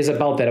 is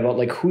about that, about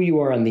like who you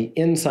are on the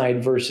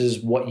inside versus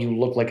what you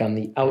look like on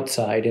the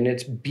outside. And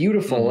it's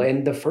beautiful.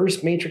 And the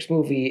first Matrix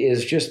movie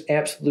is just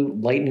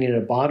absolute lightning in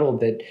a bottle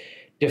that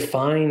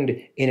defined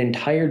an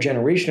entire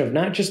generation of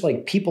not just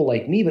like people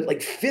like me, but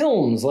like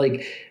films.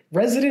 Like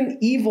Resident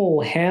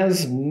Evil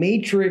has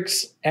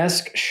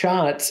Matrix-esque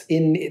shots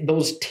in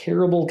those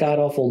terrible,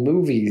 god-awful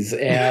movies.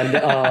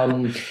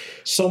 And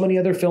so many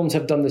other films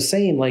have done the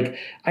same. Like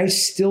I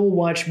still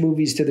watch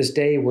movies to this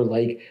day where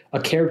like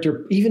a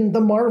character, even the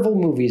Marvel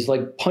movies,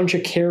 like punch a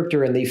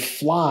character and they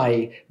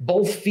fly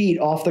both feet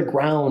off the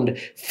ground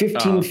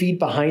 15 feet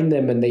behind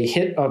them and they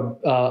hit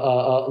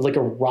like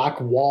a rock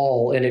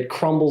wall and it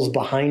crumbles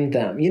behind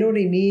them. You know what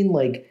I mean?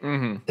 Like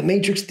The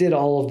Matrix did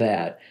all of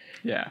that.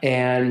 Yeah.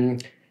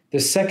 And the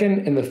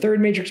second and the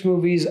third Matrix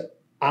movies,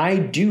 I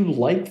do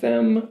like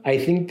them. I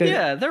think that...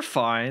 Yeah, they're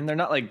fine. They're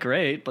not like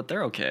great, but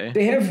they're okay.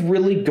 They have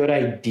really good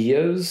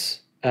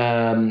ideas.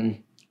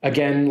 Again,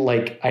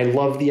 like I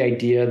love the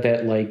idea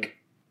that like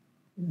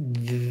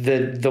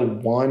the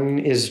one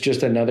is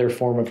just another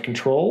form of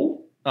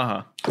control.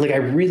 Like I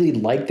really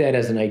like that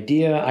as an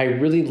idea. I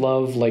really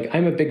love, like,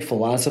 I'm a big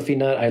philosophy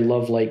nut. I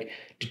love like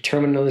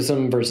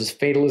determinism versus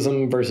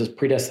fatalism versus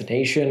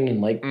predestination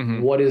and like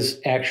what is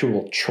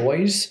actual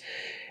choice.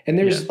 And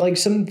there's like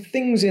some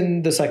things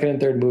in the second and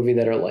third movie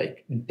that are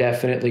like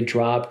definitely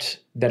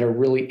dropped that are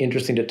really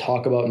interesting to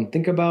talk about and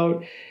think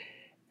about.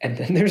 And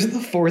then there's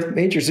the fourth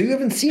Matrix. You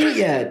haven't seen it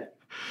yet.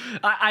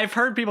 I've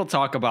heard people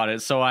talk about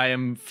it, so I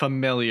am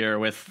familiar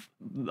with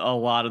a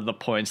lot of the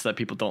points that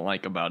people don't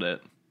like about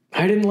it.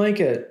 I didn't like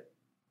it.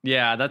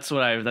 Yeah, that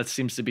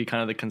seems to be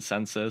kind of the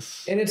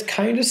consensus. And it's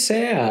kind of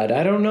sad.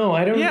 I don't know.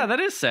 Yeah, that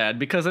is sad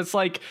because it's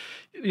like,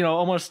 you know,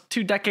 almost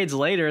 2 decades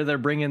later, they're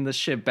bringing this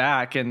shit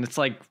back. And it's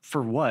like,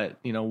 for what?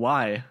 You know,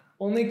 why?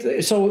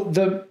 Well,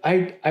 so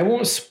I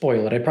won't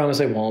spoil it. I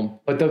promise I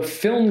won't. But the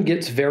film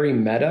gets very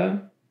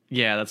meta.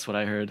 Yeah, that's what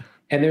I heard.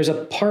 And there's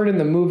a part in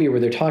the movie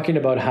where they're talking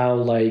about how,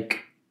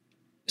 like,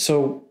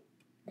 so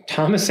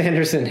Thomas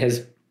Anderson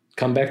has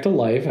come back to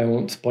life. I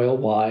won't spoil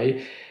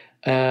why.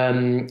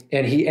 And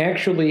he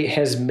actually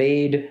has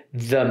made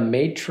the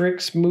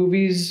Matrix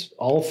movies,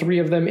 all 3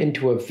 of them,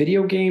 into a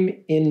video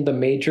game in the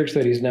Matrix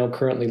that he's now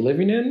currently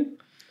living in.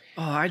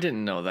 Oh, I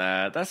didn't know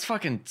that. That's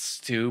fucking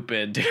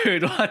stupid,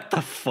 dude. What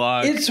the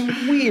fuck? It's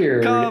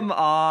weird. Come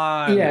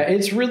on. Yeah,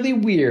 it's really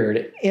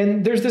weird.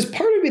 And there's this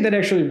part of me that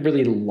actually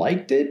really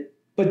liked it,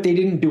 but they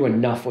didn't do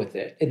enough with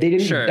it. They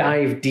didn't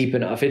dive deep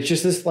enough. It's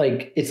just this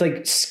like, it's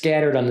like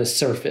scattered on the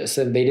surface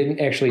and they didn't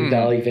actually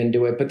dive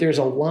into it. But there's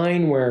a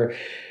line where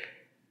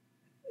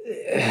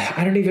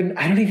I don't even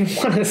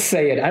want to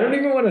say it. I don't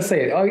even want to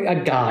say it.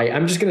 A guy.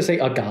 I'm just going to say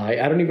a guy.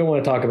 I don't even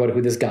want to talk about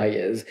who this guy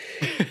is.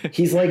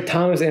 He's like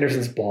Thomas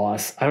Anderson's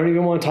boss. I don't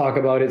even want to talk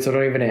about it, so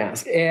don't even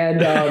ask.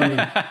 And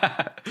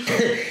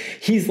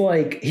he's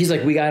like,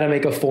 we got to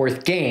make a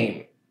 4th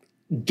game.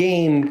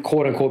 Game,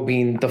 quote unquote,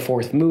 being the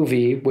 4th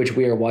movie, which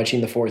we are watching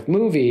the 4th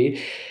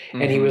movie.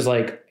 And he was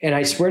like, and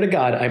I swear to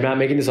God, I'm not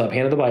making this up,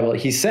 hand of the Bible.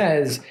 He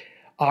says,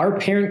 our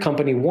parent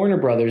company, Warner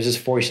Brothers, is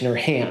forcing her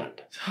hand.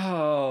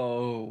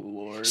 Oh,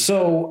 Lord.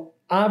 So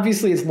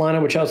obviously it's Lana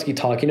Wachowski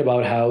talking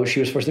about how she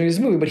was forced to make this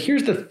movie. But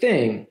here's the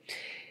thing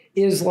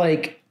is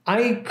like,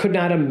 I could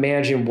not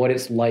imagine what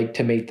it's like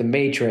to make The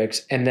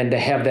Matrix and then to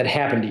have that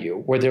happen to you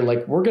where they're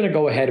like, we're going to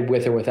go ahead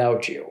with or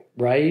without you.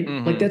 Right.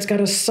 Like that's got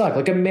to suck.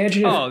 Like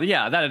imagine.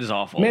 That is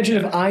awful.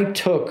 Imagine if I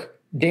took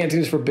Dancing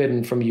is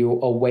Forbidden from you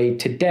away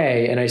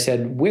today and I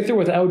said, with or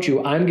without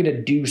you, I'm going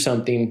to do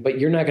something, but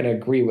you're not going to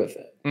agree with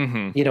it.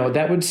 You know,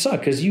 that would suck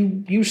because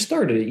you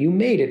started it. You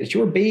made it. It's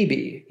your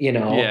baby, you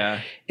know?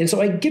 Yeah. And so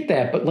I get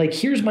that. But like,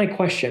 here's my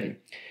question.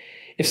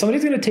 If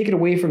somebody's going to take it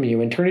away from you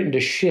and turn it into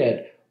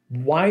shit,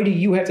 why do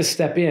you have to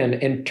step in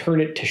and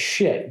turn it to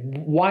shit?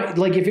 Why?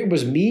 Like, if it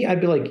was me, I'd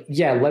be like,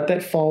 yeah, let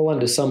that fall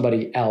onto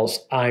somebody else.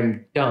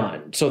 I'm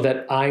done. So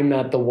that I'm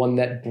not the one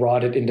that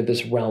brought it into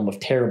this realm of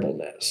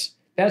terribleness.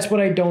 That's what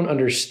I don't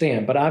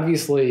understand. But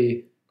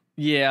obviously...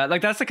 Yeah,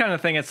 like that's the kind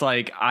of thing. It's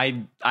like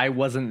I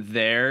wasn't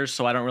there,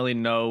 so I don't really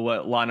know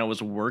what Lana was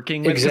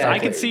working with. Because I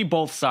could see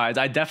both sides.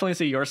 I definitely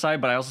see your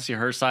side, but I also see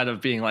her side of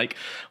being like,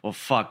 well,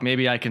 fuck,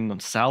 maybe I can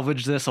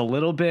salvage this a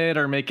little bit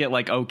or make it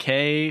like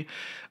okay.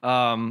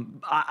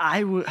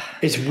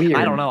 It's weird.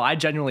 I don't know. I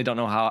genuinely don't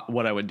know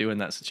what I would do in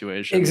that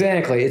situation.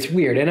 Exactly. It's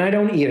weird. And I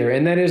don't either.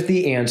 And that is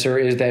the answer,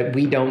 is that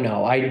we don't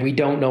know. We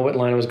don't know what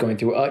Lana was going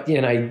through.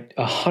 And I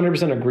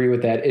 100% agree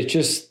with that. It's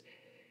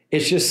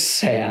just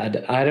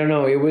sad. I don't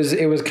know. It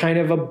was kind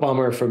of a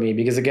bummer for me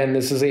because, again,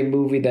 this is a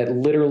movie that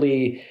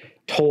literally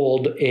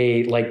told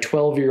a like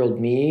 12-year-old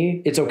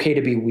me it's okay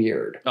to be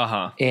weird.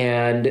 Uh-huh.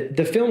 And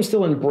the film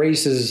still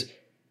embraces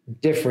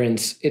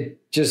difference. It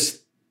just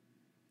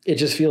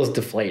feels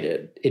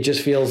deflated. It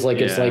just feels like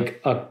it's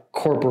like a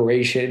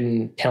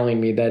corporation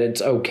telling me that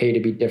it's okay to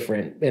be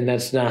different. And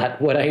that's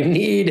not what I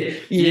need,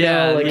 in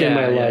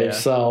my life. Yeah.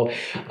 So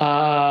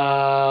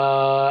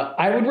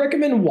I would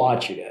recommend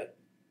watching it.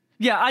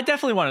 Yeah, I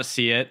definitely want to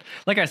see it.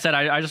 Like I said,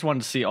 I just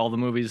wanted to see all the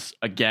movies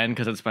again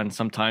because it's been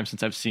some time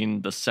since I've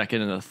seen the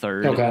second and the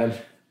third. Okay.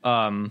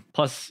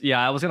 Plus,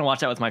 I was gonna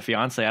watch that with my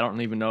fiance. I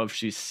don't even know if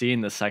she's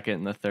seen the second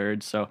and the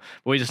third, so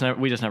we just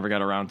never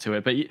got around to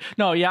it. But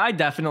no, I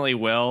definitely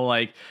will.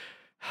 Like,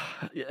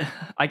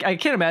 I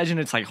can't imagine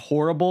it's like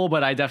horrible,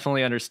 but I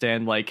definitely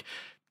understand like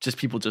just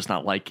people just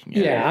not liking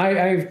it.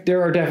 Yeah,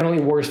 there are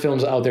definitely worse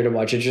films out there to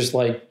watch. It's just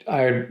like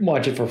I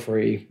watch it for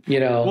free,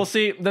 Well,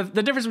 see, the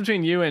difference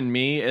between you and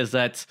me is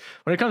that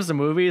when it comes to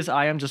movies,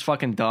 I am just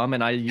fucking dumb,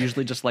 and I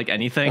usually just like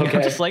anything. Okay.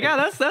 I'm just like,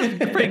 that's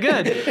pretty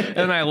good. And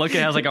then I look,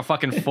 it has like a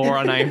fucking 4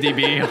 on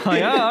IMDb. I'm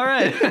like, all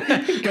right.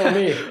 Go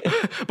me.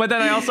 But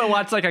then I also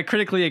watch like a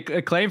critically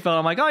acclaimed film.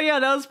 I'm like, oh yeah,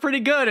 that was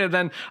pretty good. And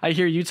then I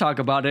hear you talk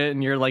about it,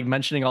 and you're like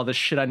mentioning all this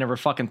shit I never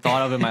fucking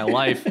thought of in my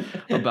life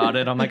about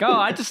it. I'm like, oh,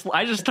 I just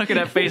took it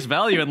at face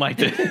value and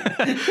liked it.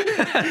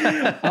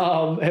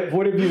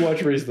 What have you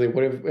watched recently?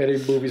 What have any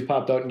movies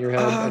popped out in your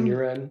head on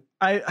your end?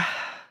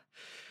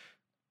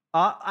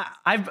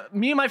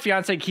 Me and my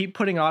fiance keep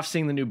putting off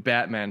seeing the new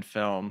Batman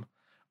film.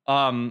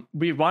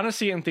 We want to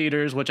see it in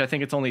theaters, which I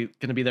think it's only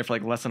going to be there for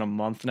like less than a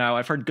month now.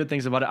 I've heard good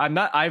things about it.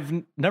 I've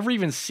never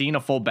even seen a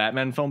full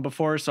Batman film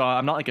before, so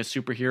I'm not like a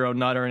superhero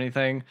nut or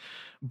anything.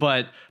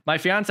 But my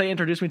fiance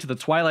introduced me to the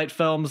Twilight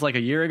films like a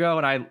year ago,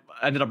 and I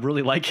ended up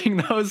really liking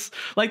those.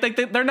 Like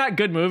they're not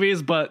good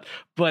movies, but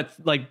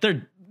like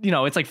they're,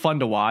 it's like fun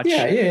to watch.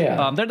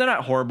 Yeah. They're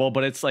not horrible,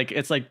 but it's like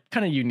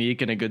kind of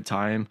unique and a good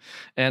time.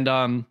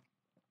 And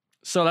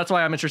so that's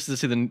why I'm interested to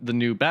see the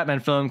new Batman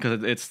film,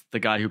 because it's the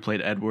guy who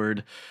played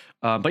Edward.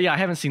 But yeah, I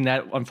haven't seen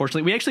that,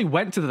 unfortunately. We actually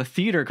went to the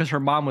theater because her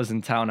mom was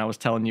in town. I was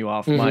telling you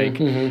off mic.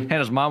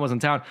 Hannah's mom was in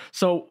town.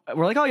 So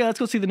we're like, oh yeah, let's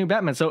go see the new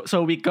Batman.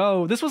 So we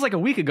go. This was like a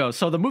week ago.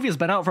 So the movie has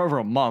been out for over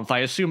a month. I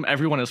assume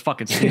everyone has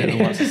fucking seen it and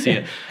wants to see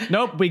it.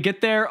 Nope, we get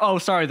there. Oh,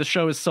 sorry, the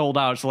show is sold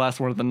out. It's the last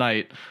one of the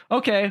night.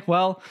 Okay,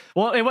 well,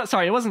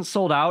 it wasn't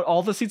sold out.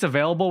 All the seats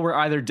available were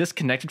either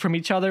disconnected from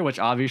each other, which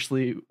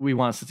obviously we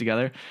want to sit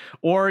together,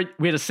 or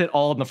we had to sit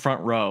all in the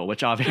front row,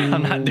 which obviously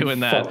I'm not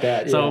doing that. Fuck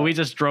that, yeah. So we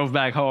just drove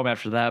back home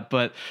after that.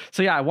 But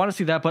so yeah, I want to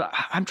see that, but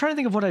I'm trying to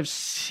think of what I've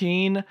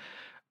seen.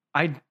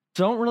 I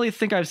don't really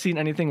think I've seen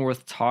anything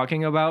worth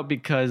talking about,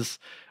 because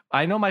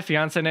I know my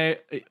fiance and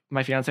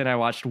I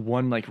watched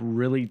one like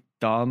really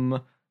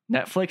dumb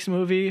Netflix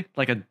movie,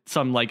 like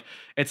some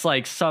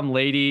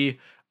lady.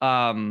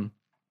 I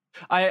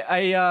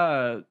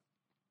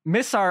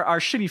miss our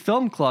shitty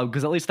film club,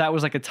 because at least that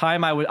was like a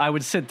time I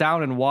would sit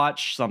down and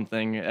watch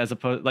something, as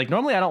opposed, like,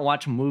 normally I don't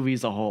watch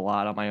movies a whole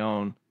lot on my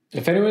own.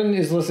 If anyone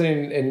is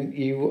listening,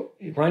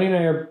 and Ronnie and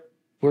I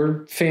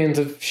we're fans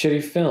of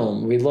shitty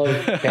film. We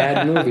love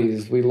bad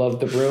movies. We love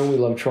The Room. We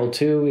love Troll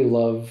 2. We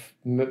love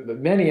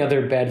many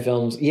other bad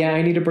films. Yeah,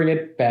 I need to bring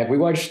it back. We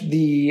watched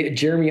the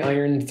Jeremy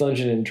Irons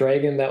Dungeons and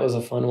Dragons. That was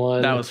a fun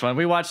one. That was fun.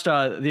 We watched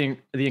the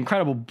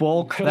Incredible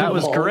Bulk. That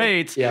was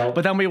great. Yeah.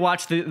 But then we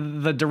watched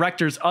the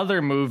director's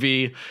other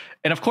movie,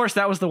 and of course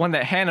that was the one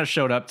that Hannah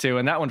showed up to,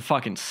 and that one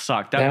fucking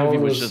sucked. That movie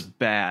was just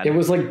bad. It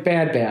was like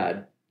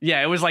bad.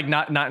 Yeah, it was like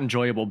not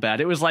enjoyable bad.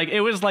 It was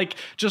like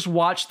just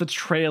watch the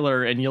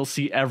trailer and you'll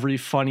see every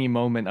funny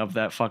moment of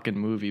that fucking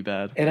movie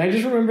bad. And I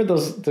just remember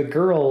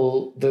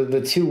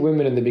the two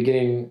women in the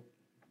beginning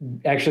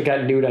actually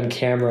got nude on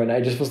camera, and I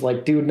just was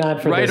like, dude,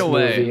 not for right this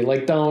away. movie.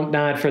 Like,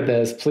 not for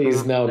this.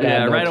 Please, no. God,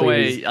 yeah, no, right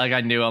please. away, like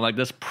I knew, I'm like,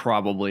 this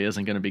probably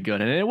isn't going to be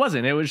good. And it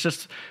wasn't. It was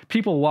just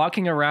people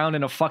walking around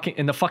in the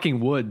fucking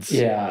woods.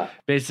 Yeah.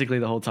 Basically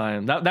the whole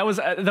time. That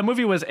was the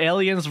movie was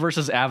Aliens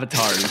versus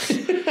Avatars.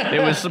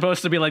 It was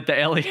supposed to be like the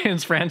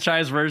Aliens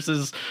franchise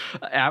versus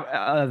the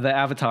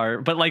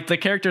Avatar. But like the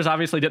characters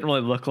obviously didn't really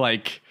look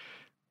like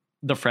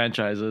the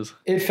franchises.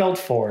 It felt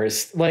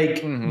forced.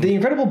 Like, The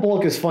Incredible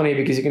Bulk is funny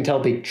because you can tell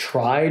they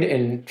tried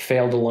and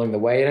failed along the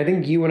way. And I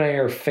think you and I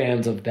are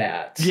fans of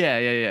that.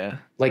 Yeah.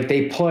 Like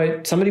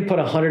somebody put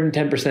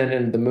 110%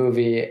 into the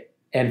movie,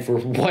 and for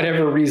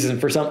whatever reason,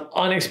 for some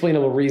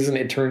unexplainable reason,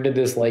 it turned into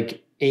this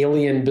like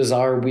alien,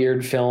 bizarre,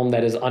 weird film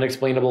that is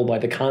unexplainable by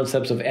the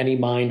concepts of any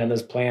mind on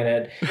this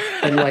planet.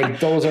 And like,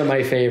 those are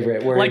my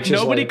favorite. Where like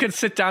nobody could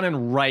sit down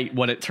and write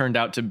what it turned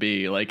out to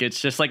be. Like, it's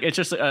just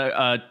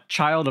a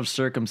child of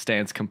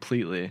circumstance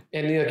completely.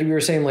 And like we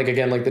were saying, like,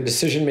 again, like the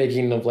decision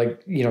making of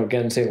like, you know,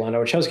 again, say Lana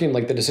Wachowski, and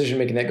like the decision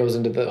making that goes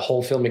into the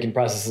whole filmmaking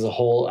process as a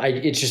whole.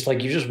 It's just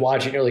like, you just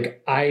watch it and you're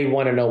like, I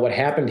want to know what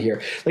happened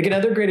here. Like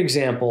another great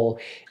example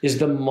is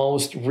the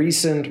most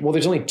recent, well,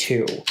 there's only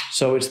two.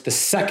 So it's the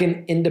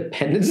second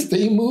Independence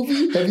Day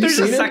movie. Have you There's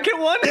seen a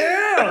second one?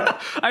 Yeah.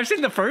 I've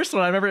seen the first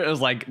one. I remember it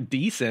was like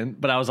decent,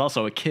 but I was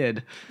also a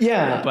kid.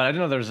 Yeah. But I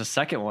didn't know there was a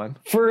second one.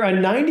 For a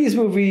 90s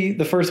movie,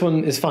 the first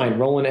one is fine.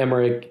 Roland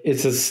Emmerich,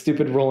 it's a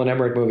stupid Roland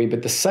Emmerich movie,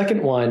 but the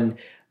second one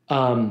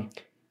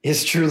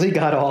is truly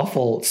god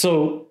awful.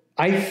 So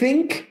I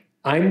think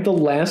I'm the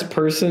last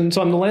person.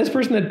 So I'm the last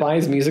person that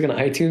buys music on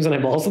iTunes, and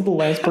I'm also the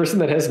last person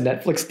that has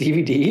Netflix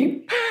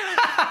DVD.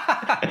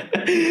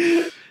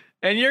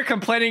 And you're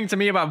complaining to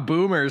me about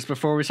boomers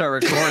before we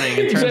start recording.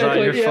 It turns out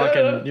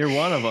you're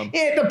one of them.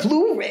 Yeah, the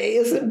Blu-ray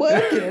isn't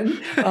working.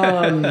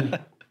 I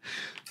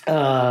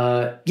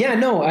have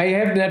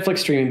Netflix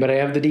streaming, but I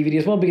have the DVD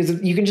as well,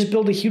 because you can just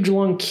build a huge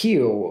long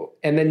queue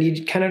and then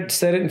you kind of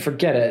set it and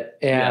forget it.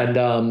 And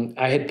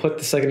I had put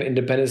the second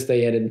Independence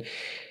Day in,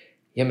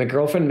 and my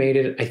girlfriend made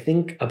it, I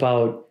think,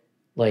 about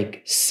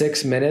like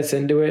 6 minutes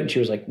into it, and she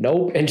was like,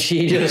 nope, and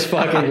she just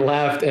fucking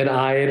left, and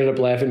I ended up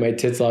laughing my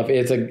tits off.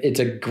 It's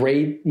a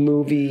great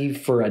movie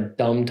for a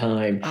dumb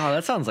time. Oh,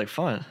 that sounds like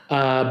fun.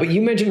 But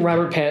you mentioned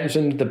Robert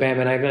Pattinson, the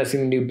Batman. I've not seen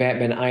the new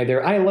Batman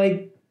either. I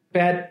like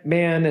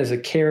Batman as a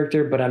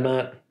character, but I'm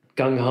not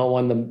gung-ho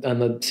on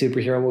the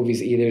superhero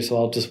movies either, so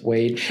I'll just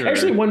wait. Sure.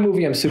 Actually, one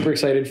movie I'm super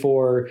excited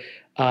for,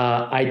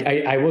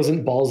 I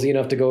wasn't ballsy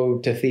enough to go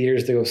to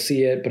theaters to go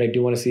see it, but I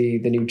do want to see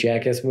the new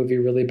Jackass movie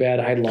really bad.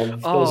 I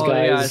love those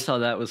guys. Yeah, I saw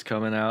that was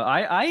coming out.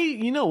 I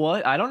you know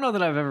what? I don't know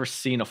that I've ever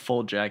seen a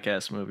full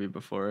Jackass movie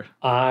before.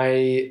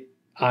 I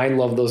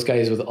love those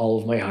guys with all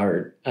of my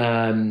heart,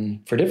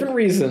 for different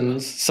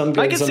reasons. Some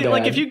good, I can some see, bad.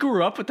 like, if you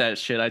grew up with that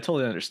shit, I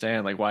totally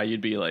understand like why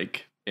you'd be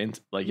like,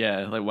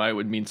 why it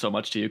would mean so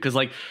much to you, because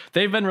like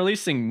they've been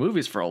releasing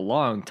movies for a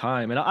long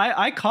time, and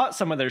I caught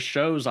some of their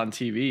shows on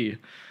TV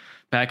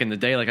back in the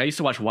day. Like, I used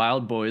to watch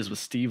Wild Boys with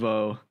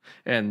Steve-O,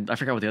 and I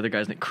forgot what the other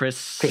guy's name,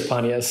 Chris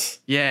Pontius.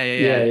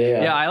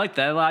 Yeah, I like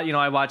that a lot. You know,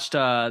 I watched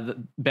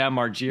the Bam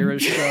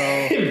Margera's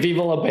show,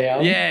 Viva La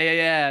Bam.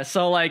 Yeah.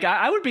 So like,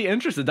 I would be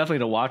interested definitely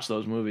to watch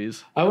those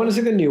movies. I want to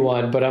see the new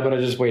one, but I'm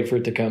gonna just wait for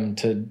it to come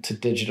to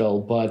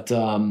digital. But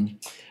oh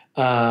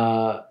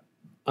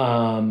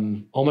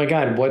my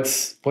God,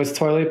 what's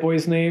Twilight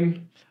Boy's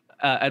name?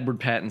 Edward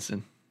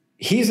Pattinson.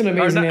 He's an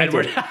amazing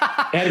actor.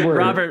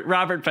 Edward.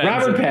 Robert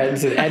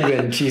Pattinson.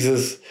 Edwin,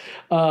 Jesus.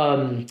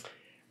 Robert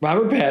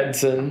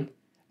Pattinson.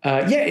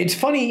 It's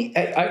funny.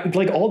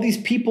 Like, all these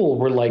people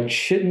were like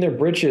shitting their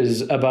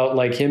britches about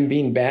like him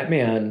being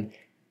Batman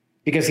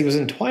because he was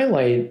in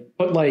Twilight,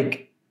 but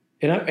like,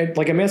 and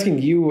I'm asking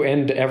you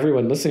and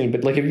everyone listening,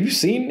 but like, have you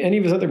seen any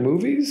of his other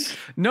movies?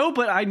 No,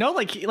 but I know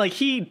like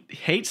he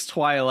hates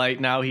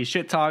Twilight now. He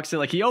shit talks it.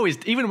 Like, he always,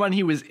 even when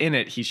he was in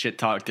it, he shit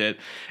talked it.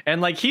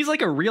 And like, he's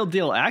like a real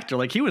deal actor.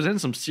 Like, he was in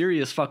some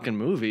serious fucking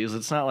movies.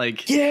 It's not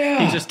like he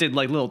just did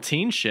like little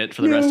teen shit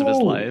for the rest of his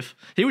life.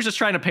 He was just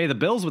trying to pay the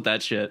bills with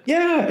that shit.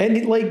 Yeah,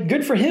 and like,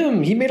 good for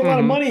him. He made a lot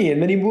of money,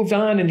 and then he moved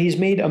on, and he's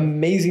made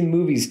amazing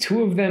movies.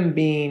 Two of them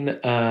being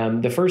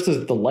the first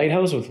is The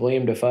Lighthouse with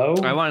William Dafoe.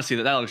 I want to see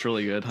that. That looks really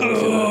good.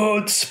 Oh,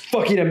 it's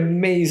fucking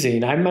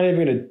amazing. I'm not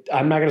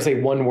gonna say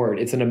one word.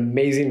 It's an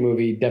amazing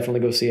movie. Definitely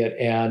go see it.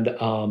 And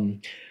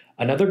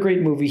another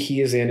great movie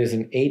he is in is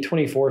an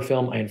A24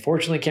 film. I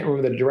unfortunately can't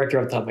remember the director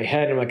off the top of my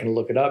head. I'm not going to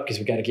look it up because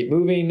we got to keep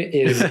moving.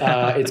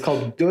 It's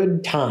called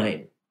Good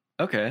Time.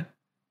 Okay.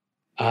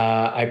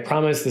 I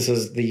promise this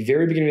is the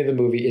very beginning of the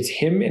movie. It's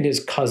him and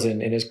his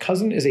cousin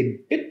is a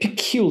bit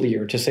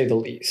peculiar, to say the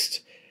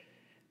least.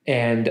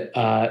 And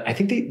I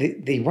think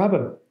they rob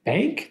a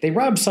bank. They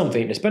rob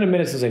something. It's been a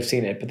minute since I've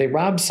seen it, but they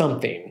rob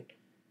something,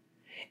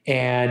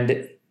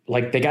 and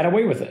like, they got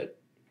away with it,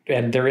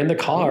 and they're in the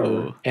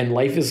car, and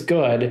life is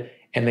good.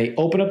 And they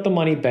open up the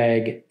money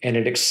bag, and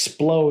it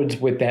explodes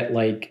with that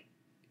like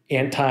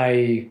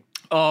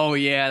Oh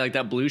yeah, like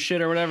that blue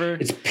shit or whatever.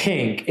 It's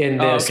pink in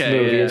this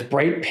movie. Yeah. It's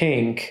bright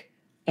pink,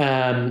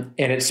 and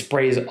it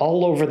sprays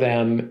all over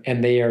them,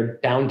 and they are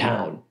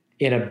downtown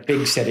in a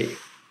big city.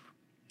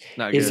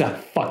 It's a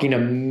fucking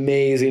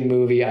amazing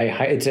movie.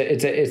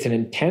 It's an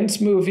intense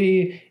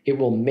movie. It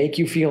will make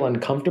you feel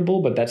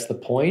uncomfortable, but that's the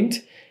point.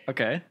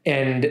 Okay.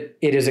 And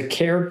it is a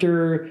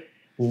character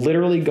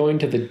literally going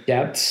to the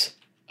depths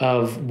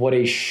of what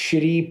a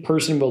shitty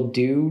person will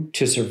do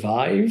to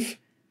survive.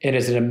 And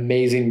it's an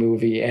amazing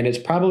movie. And it's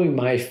probably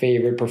my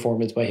favorite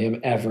performance by him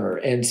ever.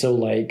 And so,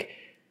 like,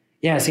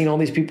 yeah, seeing all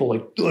these people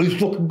like,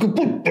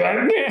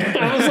 Batman.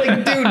 I was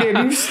like, dude, did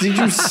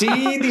you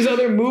see these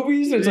other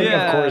movies? It's like,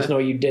 of course, no,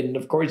 you didn't.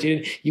 Of course you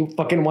didn't. You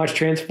fucking watched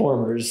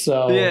Transformers.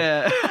 So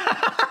yeah.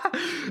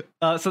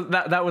 So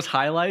that was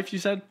High Life, you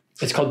said?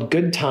 It's called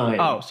Good Time.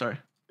 Oh, sorry.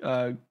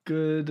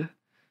 Good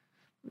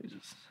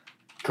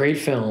Great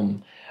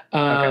film.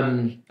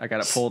 Okay. I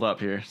got it pulled up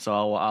here,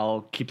 so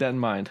I'll keep that in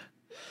mind.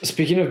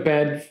 Speaking of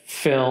bad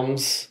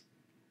films,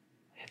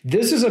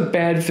 this is a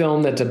bad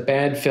film that's a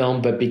bad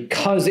film, but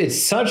because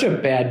it's such a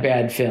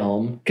bad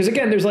film, because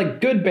again, there's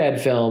like good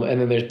bad film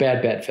and then there's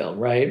bad film,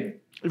 right?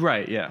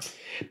 Right, yeah.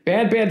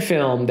 Bad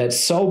film that's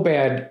so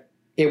bad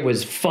it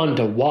was fun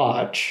to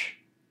watch.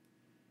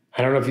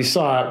 I don't know if you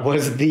saw it,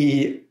 was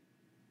the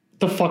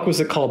fuck was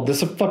it called? The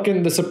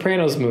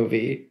Sopranos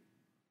movie.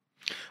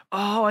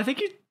 Oh, I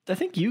think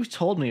you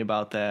told me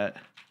about that.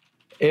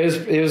 It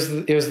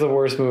was the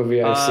worst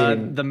movie I've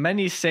seen. The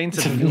Many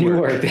Saints of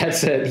Newark.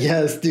 That's it.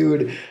 Yes,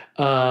 dude.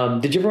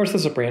 Did you ever watch The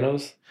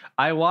Sopranos?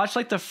 I watched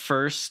like the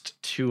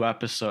first 2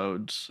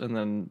 episodes and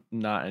then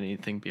not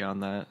anything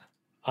beyond that.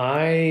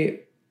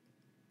 I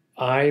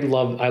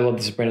love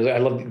The Sopranos. I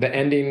love the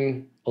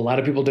ending. A lot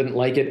of people didn't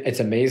like it. It's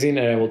amazing,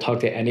 and I will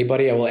talk to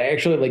anybody. I will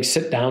actually like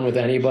sit down with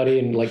anybody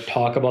and like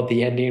talk about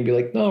the ending and be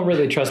like, no,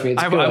 really, trust me,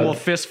 it's good. I will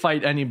fist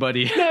fight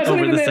anybody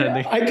over this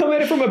ending. I come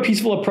at it from a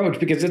peaceful approach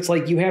because it's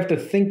like you have to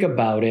think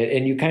about it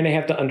and you kind of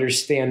have to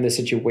understand the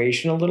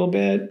situation a little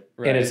bit.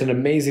 Right. And it's an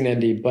amazing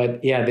ending.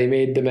 But yeah, they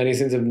made The Many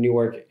Saints of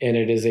Newark, and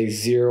it is a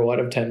 0 out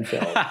of 10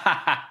 film.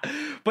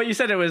 But you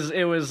said it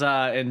was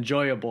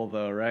enjoyable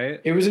though, right?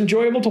 It was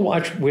enjoyable to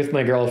watch with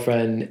my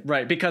girlfriend.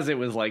 Right, because it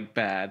was like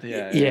bad.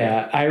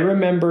 Yeah. I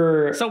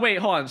remember. So wait,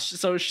 hold on.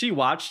 So she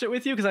watched it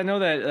with you? Because I know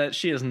that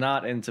she is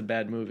not into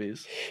bad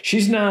movies.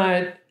 She's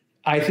not.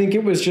 I think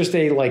it was just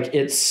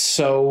it's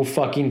so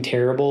fucking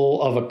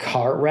terrible of a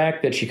car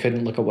wreck that she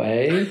couldn't look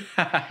away.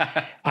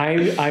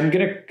 I'm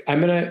gonna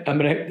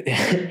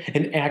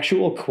an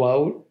actual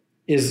quote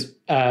is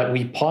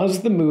we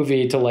paused the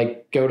movie to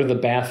like go to the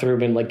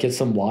bathroom and like get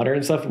some water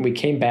and stuff, and we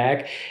came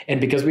back,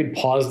 and because we'd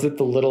paused it,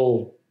 the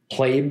little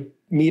play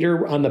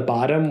meter on the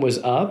bottom was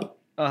up.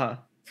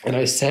 And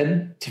I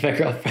said to my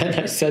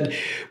girlfriend,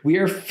 we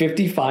are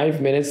 55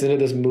 minutes into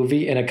this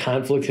movie and a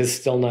conflict has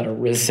still not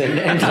arisen.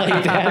 And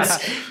like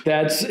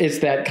it's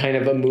that kind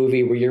of a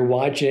movie where you're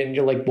watching it and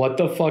you're like, what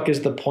the fuck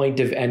is the point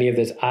of any of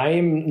this?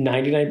 I'm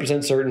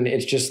 99% certain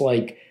it's just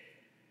like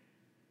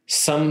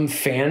some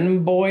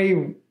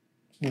fanboy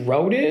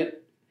wrote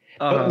it.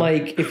 But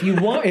like if you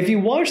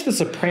watch The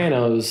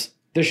Sopranos,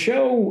 the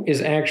show is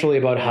actually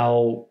about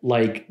how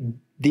like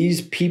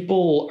these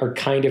people are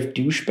kind of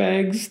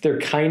douchebags. They're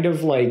kind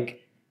of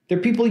like, they're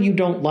people you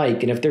don't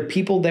like. And if they're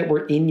people that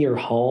were in your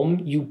home,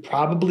 you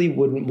probably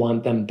wouldn't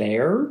want them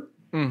there.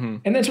 Mm-hmm.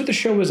 And that's what the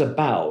show is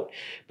about.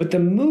 But the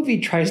movie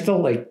tries to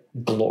like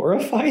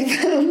glorify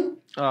them.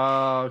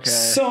 Oh, okay.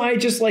 So I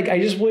just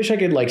wish I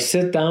could like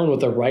sit down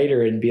with a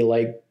writer and be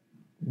like,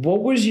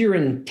 what was your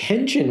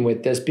intention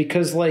with this?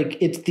 Because like,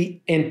 it's the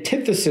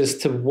antithesis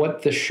to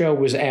what the show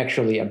was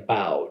actually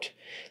about.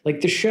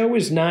 Like the show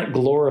is not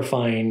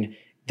glorifying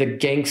the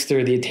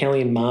gangster, the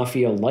Italian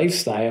mafia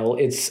lifestyle.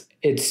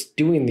 It's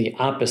doing the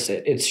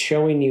opposite. It's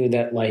showing you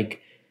that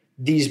like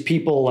these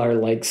people are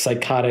like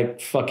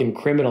psychotic fucking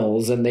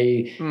criminals and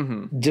they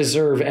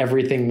deserve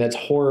everything that's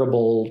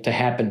horrible to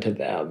happen to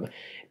them.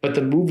 But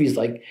the movie's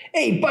like,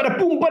 hey, bada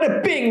boom,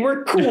 bada bing,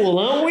 we're cool,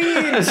 aren't we?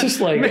 And it's just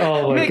like,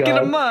 oh my Making God.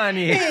 Making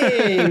money.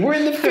 Hey, we're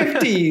in the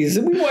 50s.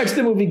 And we watched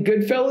the movie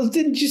Goodfellas.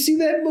 Didn't you see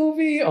that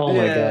movie? Oh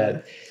my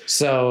God.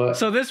 So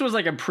this was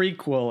like a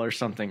prequel or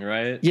something,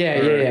 right?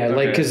 Yeah. Okay.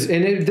 Like, cause,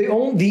 and the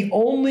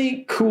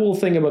only cool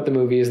thing about the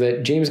movie is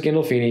that James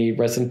Gandolfini,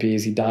 rest in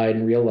peace, he died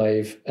in real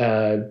life.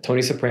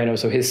 Tony Soprano.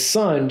 So his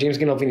son, James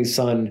Gandolfini's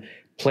son,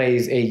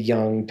 plays a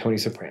young Tony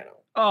Soprano.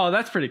 Oh,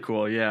 that's pretty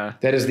cool. Yeah.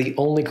 That is the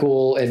only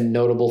cool and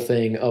notable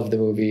thing of the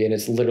movie. And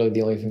it's literally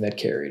the only thing that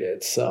carried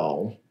it.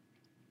 So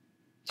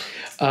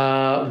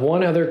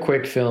one other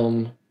quick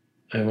film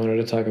I wanted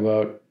to talk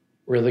about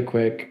really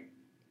quick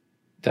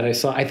that I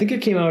saw. I think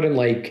it came out in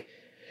like,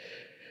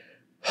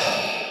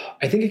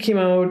 I think it came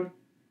out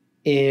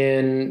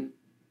in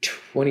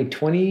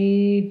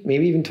 2020,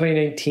 maybe even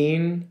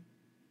 2019.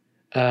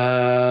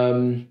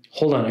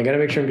 Hold on. I got to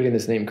make sure I'm getting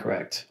this name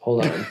correct.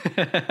 Hold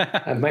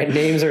on. My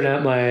names are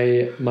not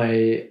my,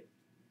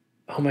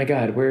 oh my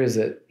God, where is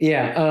it?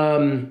 Yeah.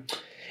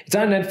 It's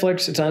on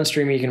Netflix. It's on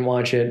streaming. You can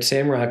watch it.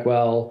 Sam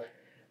Rockwell.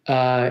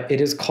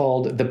 It is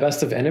called The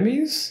Best of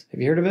Enemies.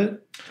 Have you heard of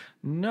it?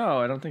 No,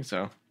 I don't think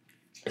so.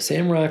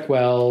 Sam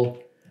Rockwell.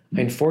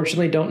 I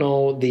unfortunately don't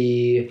know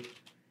the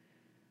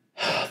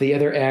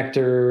other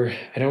actor.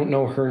 I don't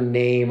know her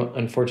name.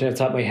 Unfortunately, off the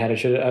top of my head, I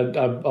should.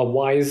 A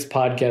wise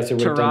podcaster.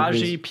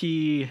 Taraji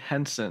P.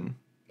 Henson.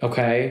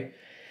 Okay.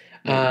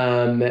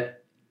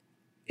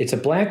 It's a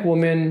black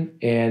woman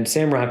and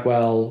Sam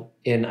Rockwell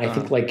in I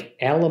think like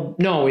Alabama.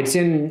 No, it's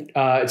in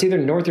it's either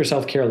North or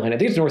South Carolina. I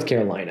think it's North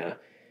Carolina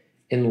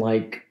in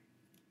like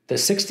the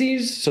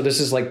 60s. So this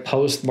is like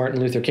post Martin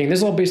Luther King. This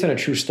is all based on a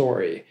true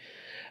story.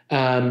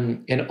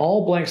 An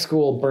all black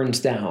school burns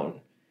down.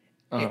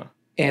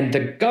 And the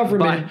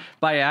government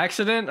by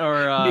accident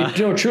or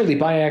no, truly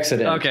by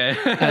accident. Okay.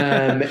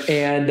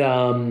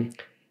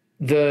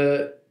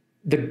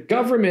 The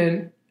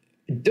government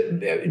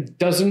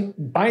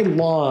doesn't, by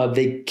law,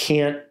 they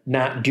can't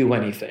not do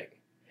anything.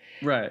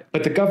 Right.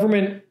 But the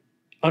government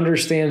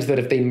understands that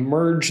if they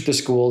merge the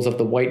schools of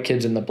the white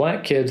kids and the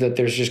black kids, that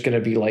there's just going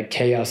to be like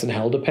chaos and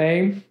hell to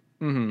pay.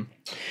 Mm-hmm.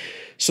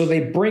 So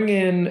they bring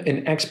in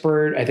an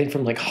expert, I think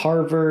from like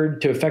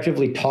Harvard, to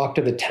effectively talk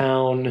to the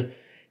town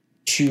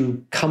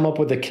to come up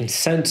with a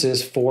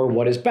consensus for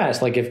what is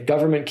best. Like if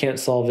government can't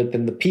solve it,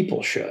 then the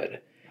people should.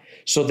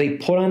 So they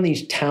put on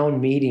these town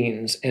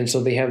meetings. And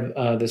so they have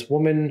this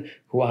woman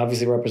who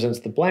obviously represents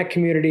the black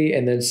community.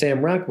 And then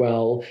Sam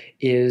Rockwell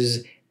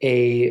is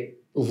a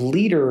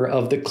leader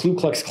of the Ku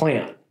Klux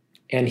Klan.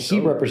 And he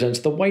represents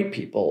the white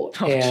people.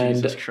 Oh, and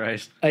Jesus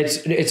Christ.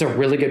 It's a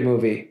really good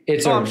movie.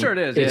 I'm sure it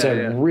is. It's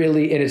yeah.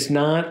 really, and it's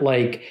not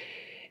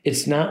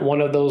one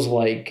of those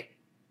like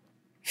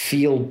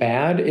feel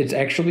bad. It's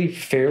actually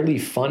fairly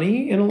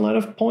funny in a lot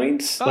of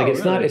points.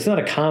 It's not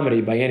a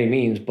comedy by any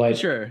means, but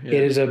sure, yeah.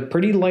 It is a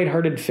pretty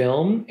lighthearted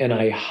film, and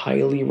I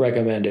highly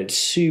recommend it.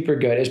 Super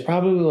good. It's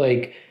probably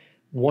like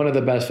one of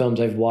the best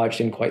films I've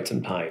watched in quite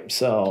some time.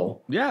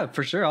 So yeah,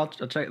 for sure. I'll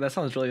check. That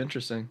sounds really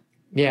interesting.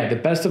 Yeah, The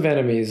Best of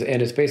Enemies,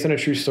 and it's based on a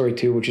true story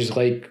too, which is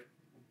like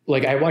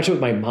I watched it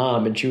with my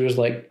mom, and she's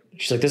like,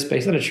 this is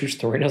based on a true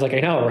story, and I was like, I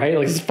know, right?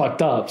 Like, it's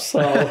fucked up. So,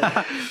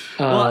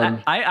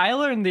 well, I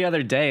learned the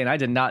other day, and I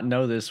did not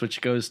know this, which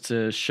goes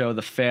to show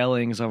the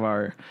failings of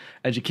our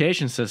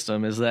education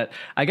system, is that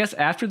I guess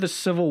after the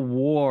Civil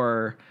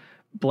War,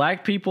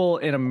 black people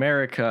in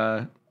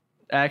America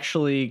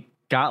actually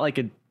got like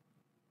a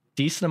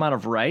decent amount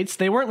of rights.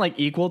 They weren't like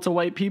equal to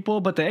white people,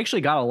 but they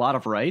actually got a lot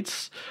of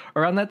rights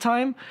around that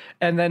time.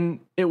 And then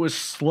it was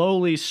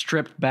slowly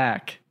stripped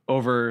back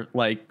over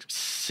like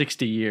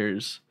 60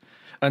 years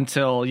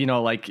until,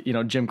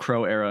 Jim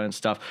Crow era and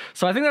stuff.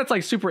 So I think that's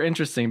like super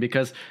interesting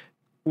because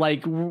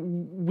like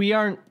we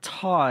aren't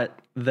taught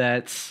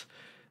that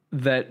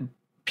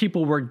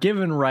people were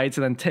given rights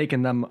and then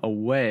taken them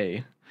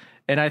away.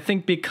 And I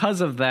think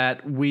because of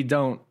that, we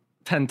don't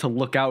tend to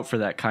look out for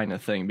that kind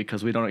of thing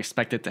because we don't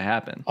expect it to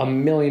happen.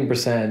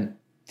 1,000,000%.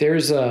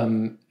 There's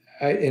I'm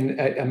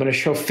going to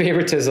show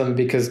favoritism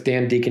because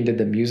Dan Deacon did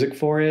the music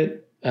for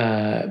it.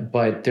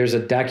 But there's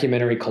a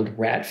documentary called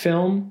Rat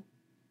Film.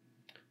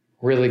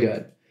 Really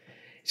good.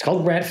 It's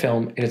called Rat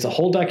Film, and it's a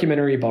whole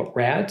documentary about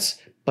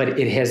rats, but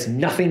it has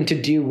nothing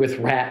to do with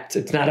rats.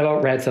 It's not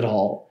about rats at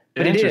all.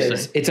 But it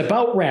is. It's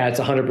about rats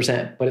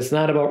 100%, but it's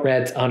not about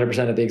rats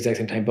 100% at the exact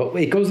same time. But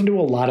it goes into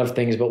a lot of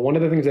things. But one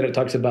of the things that it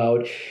talks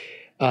about,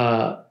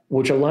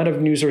 which a lot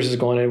of news sources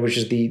go on in, which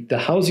is the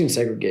housing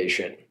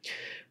segregation,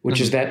 which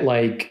is that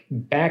like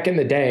back in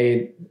the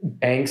day,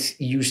 banks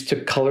used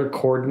to color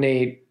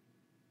coordinate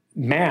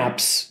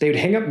maps. They would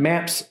hang up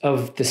maps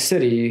of the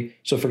city.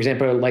 So for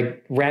example,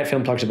 like Rat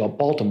Film talks about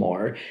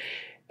Baltimore,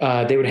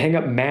 they would hang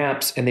up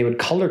maps and they would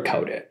color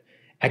code it.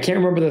 I can't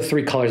remember the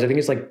three colors. I think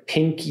it's like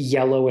pink,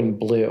 yellow, and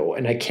blue.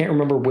 And I can't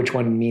remember which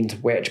one means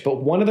which,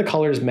 but one of the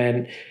colors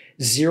meant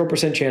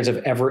 0% chance of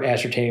ever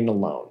ascertaining a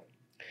loan.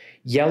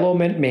 Yellow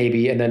meant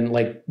maybe, and then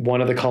like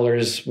one of the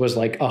colors was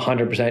like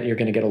 100% you're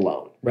going to get a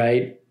loan,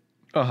 right?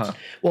 Uh-huh.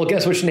 Well,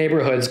 guess which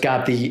neighborhoods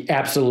got the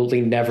absolutely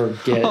never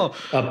get a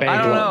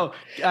bank loan?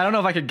 I don't know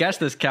if I could guess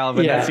this,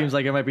 Calvin. Yeah. That seems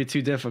like it might be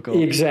too difficult.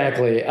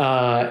 Exactly.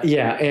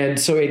 And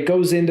so it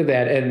goes into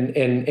that.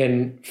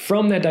 And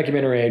from that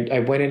documentary,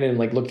 I went in and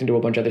like looked into a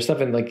bunch of other stuff.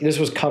 And like this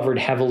was covered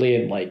heavily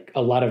in like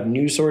a lot of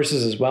news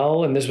sources as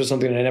well. And this was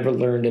something that I never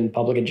learned in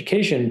public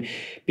education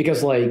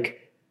because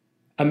like,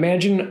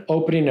 imagine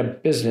opening a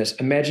business,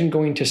 imagine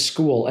going to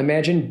school,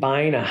 imagine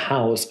buying a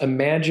house,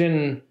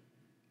 imagine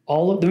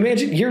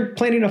you're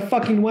planning a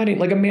fucking wedding.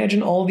 Like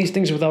imagine all these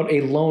things without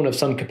a loan of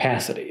some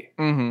capacity.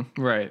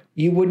 Mm-hmm, right.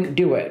 You wouldn't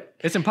do it.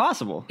 It's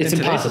impossible. In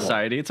today's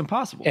society, it's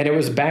impossible. And it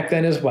was back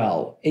then as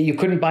well. You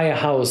couldn't buy a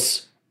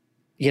house,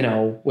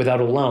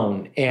 without a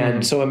loan.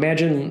 And so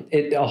imagine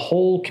a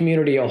whole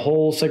community, a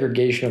whole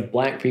segregation of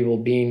black people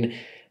being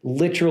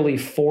literally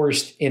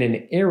forced in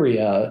an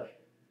area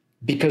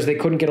because they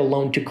couldn't get a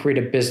loan to create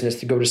a business,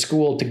 to go to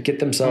school, to get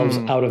themselves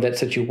out of that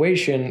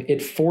situation. It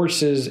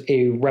forces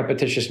a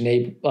repetitious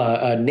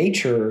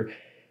nature.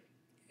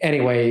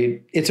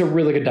 Anyway, it's a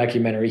really good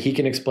documentary. He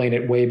can explain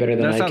it way better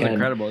than I can. That sounds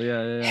incredible.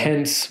 Yeah.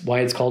 Hence why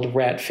it's called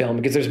Rat Film,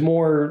 because there's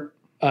more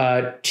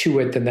to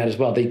it than that as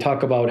well. They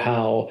talk about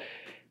how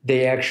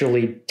they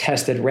actually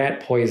tested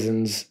rat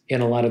poisons in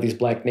a lot of these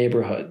black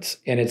neighborhoods,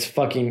 and it's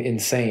fucking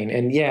insane.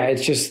 And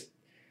it's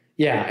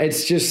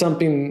just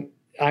something.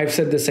 I've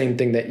said the same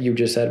thing that you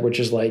just said, which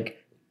is like,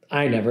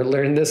 I never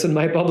learned this in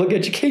my public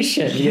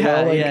education.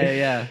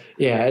 Yeah,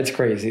 it's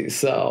crazy.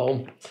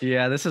 So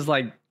yeah, this is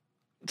like,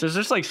 there's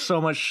just like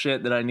so much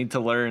shit that I need to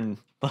learn,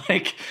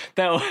 like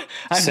that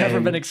I've never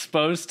been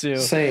exposed to.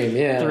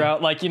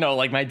 Throughout like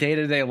my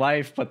day-to-day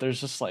life, but there's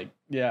just like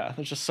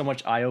there's just so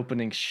much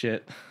eye-opening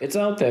shit. It's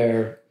out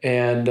there,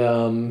 and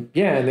and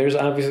there's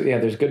obviously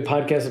there's good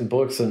podcasts and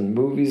books and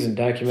movies and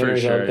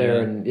documentaries out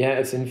there, and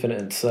it's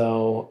infinite.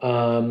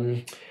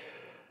 So.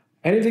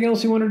 Anything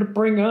else you wanted to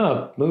bring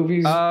up?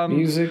 Movies,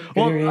 music,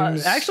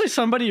 games? Actually,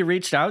 somebody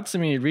reached out to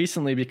me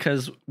recently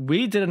because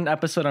we did an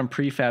episode on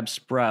Prefab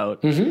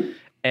Sprout,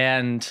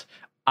 and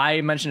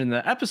I mentioned in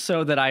the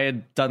episode that I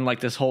had done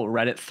like this whole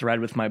Reddit thread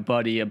with my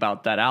buddy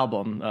about that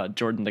album,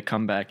 Jordan the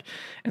Comeback,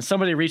 and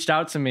somebody reached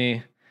out to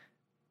me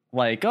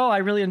like, oh, I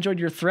really enjoyed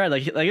your thread.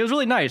 Like it was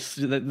really nice.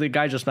 The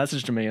guy just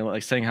messaged me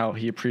like saying how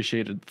he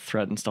appreciated the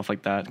thread and stuff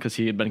like that because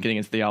he had been getting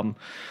into the album.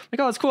 Like,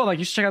 oh, it's cool. Like,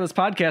 you should check out this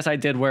podcast I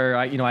did where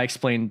I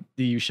explained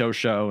the You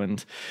show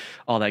and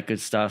all that good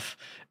stuff.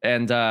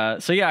 And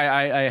so yeah,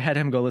 I had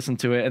him go listen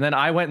to it, and then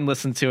I went and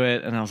listened to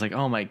it, and I was like,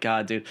 oh my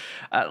god, dude!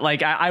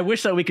 Like I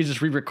wish that we could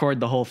just re-record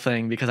the whole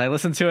thing because I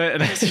listened to it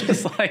and it's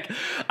just like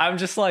I'm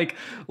just like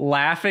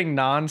laughing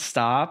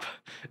nonstop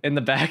in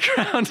the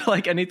background,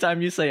 like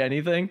anytime you say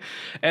anything,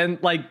 and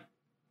like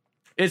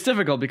it's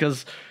difficult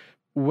because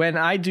when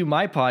I do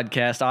my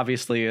podcast,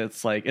 obviously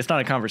it's like it's not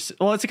a conversation.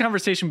 Well, it's a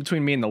conversation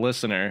between me and the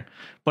listener,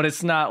 but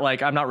it's not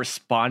like I'm not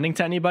responding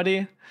to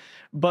anybody.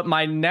 But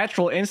my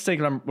natural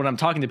instinct when I'm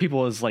talking to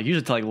people is like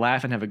usually to like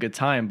laugh and have a good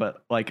time.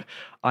 But like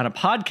on a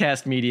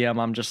podcast medium,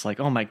 I'm just like,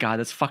 oh my god,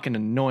 that's fucking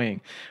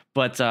annoying.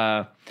 But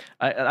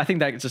I think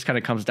that just kind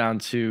of comes down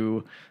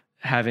to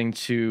having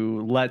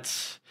to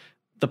let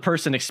the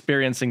person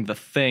experiencing the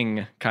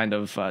thing kind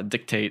of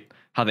dictate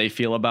how they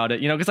feel about it.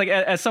 Because like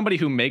as somebody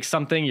who makes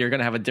something, you're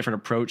gonna have a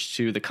different approach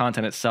to the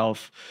content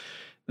itself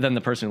than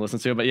the person who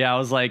listens to it. But yeah, I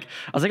was like,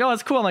 oh,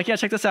 that's cool. I'm like, yeah,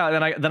 check this out.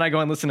 And then I go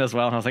and listen as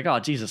well. And I was like, oh,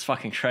 Jesus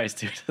fucking Christ,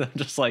 dude. I'm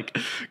just like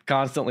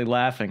constantly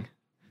laughing.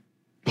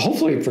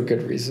 Hopefully for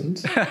good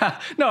reasons.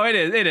 No, it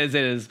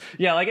is.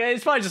 Yeah, like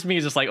it's probably just me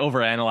just like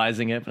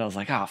overanalyzing it, but I was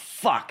like, oh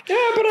fuck.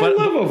 Yeah, but I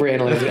love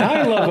overanalyzing.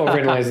 I love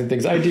overanalyzing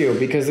things. I do,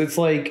 because it's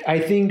like, I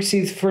think,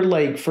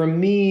 for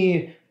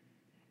me,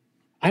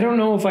 I don't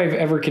know if I've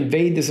ever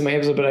conveyed this in my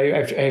episode, but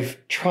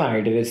I've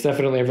tried, and it's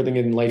definitely everything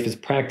in life is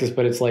practice,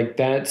 but it's like,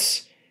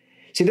 that's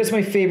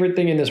my favorite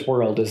thing in this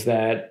world, is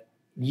that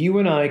you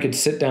and I could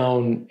sit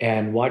down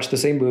and watch the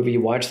same movie,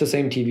 watch the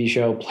same TV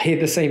show, play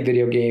the same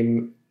video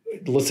game,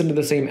 listen to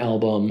the same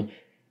album,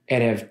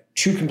 and have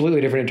two completely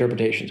different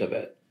interpretations of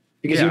it.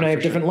 Because you and I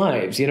have different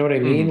lives. You know what I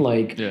mean?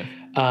 Like,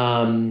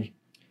 and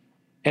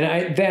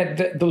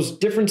those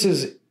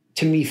differences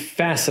to me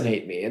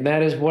fascinate me. And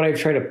that is what I've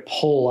tried to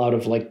pull out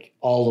of like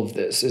all of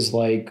this, is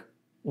like,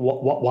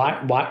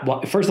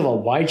 why first of all,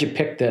 why'd you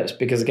pick this?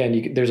 Because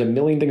again, there's a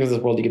million things in this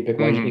world you could pick.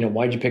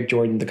 Why'd you pick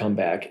Jordan the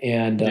Comeback?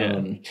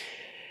 And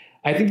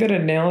I think that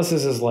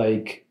analysis is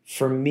like,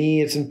 for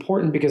me, it's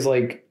important because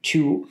like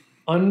to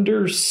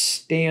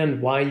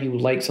understand why you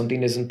like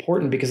something is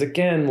important, because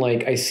again,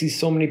 like I see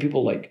so many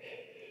people like,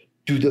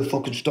 dude, the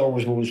fucking Star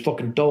Wars movie was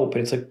fucking dope,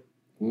 and it's like,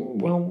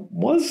 well,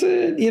 was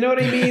it? You know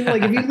what I mean?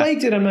 Like, if you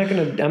liked it, I'm not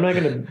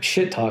gonna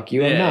shit talk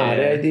you. I'm not.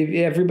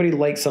 Everybody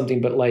likes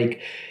something, but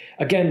like,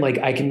 again, like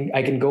I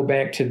can go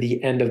back to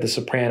the end of The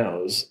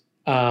Sopranos.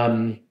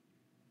 When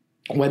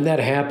that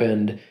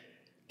happened,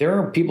 there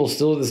are people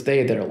still to this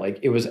day that are like,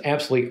 it was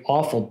absolutely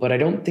awful, but I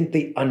don't think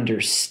they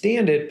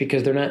understand it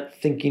because they're not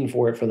thinking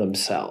for it for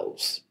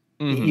themselves.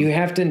 Mm-hmm. You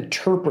have to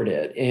interpret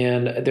it.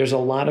 And there's a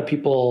lot of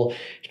people,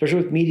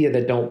 especially with media,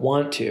 that don't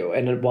want to.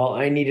 And while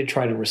I need to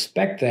try to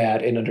respect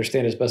that and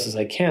understand as best as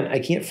I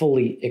can't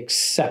fully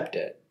accept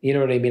it. You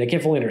know what I mean? I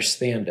can't fully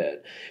understand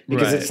it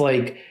because it's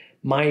like,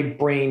 my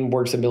brain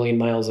works a million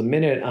miles a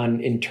minute on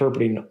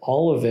interpreting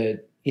all of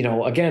it.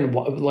 Again,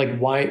 like,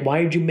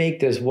 why did you make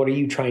this? What are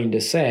you trying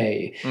to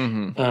say?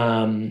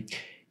 Mm-hmm.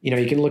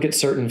 You can look at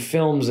certain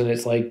films and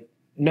it's like,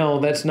 no,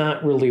 that's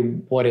not really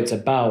what it's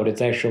about.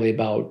 It's actually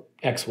about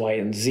X, Y,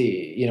 and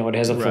Z. It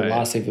has a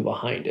philosophy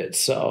behind it.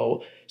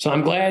 So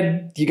I'm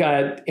glad you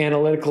got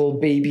analytical,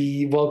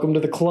 baby. Welcome to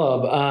the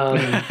club.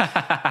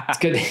 It's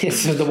good.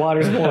 So the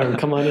water's warm.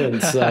 Come on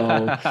in.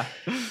 So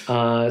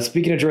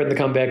speaking of Jordan the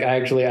Comeback,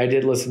 I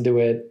did listen to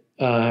it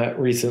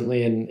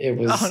recently, and it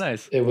was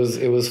nice. It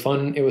was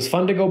fun. It was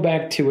fun to go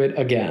back to it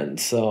again.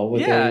 So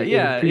with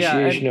an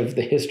appreciation of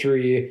the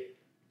history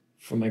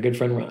from my good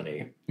friend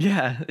Ronnie.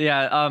 Yeah.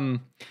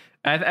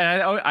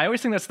 I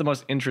always think that's the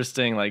most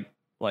interesting, like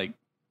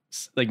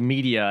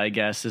media, I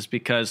guess, is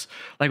because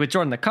like with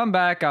Jordan the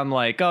Comeback, I'm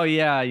like, oh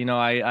yeah,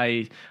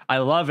 I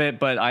love it,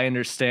 but I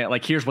understand,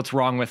 like, here's what's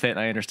wrong with it, and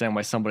I understand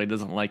why somebody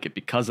doesn't like it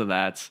because of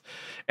that.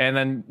 And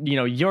then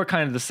you're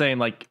kind of the same,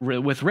 like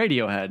with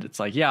Radiohead. It's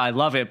like, yeah, I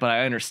love it, but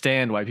I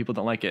understand why people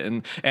don't like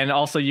it. And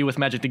also you with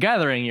Magic the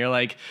Gathering, you're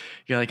like,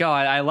 oh,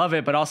 I love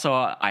it, but also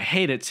I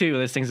hate it too.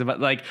 There's things about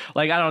like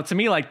I don't know. To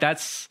me, like that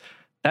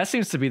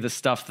seems to be the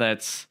stuff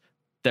that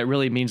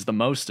really means the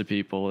most to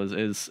people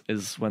is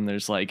when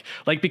there's like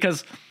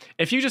because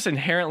if you just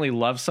inherently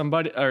love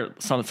somebody or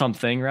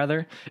something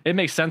rather, it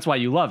makes sense why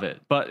you love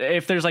it. But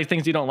if there's like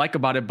things you don't like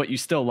about it, but you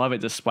still love it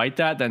despite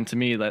that, then to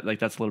me that's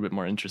a little bit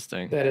more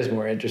interesting. That is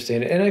more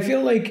interesting. And I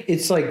feel like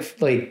it's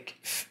like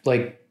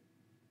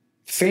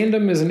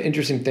fandom is an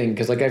interesting thing.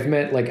 Cause like I've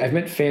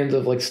met fans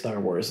of like Star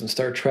Wars and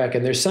Star Trek,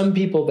 and there's some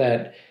people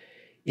that,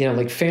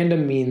 like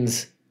fandom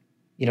means,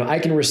 I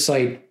can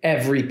recite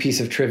every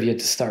piece of trivia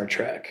to Star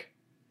Trek.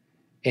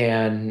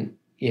 And,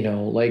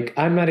 like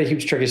I'm not a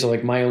huge Trekkie, so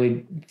like my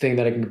only thing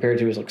that I can compare it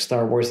to is like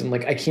Star Wars. And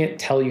like, I can't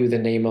tell you the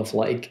name of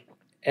like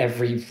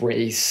every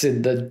race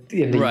in the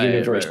Right,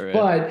 universe, right.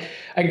 but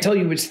I can tell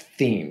you its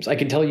themes. I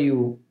can tell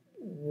you,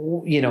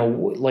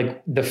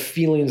 like the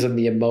feelings and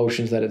the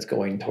emotions that it's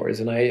going towards,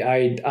 and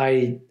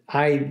I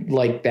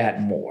like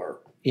that more.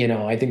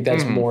 I think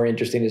that's more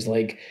interesting. Is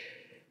like,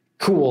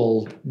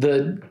 cool,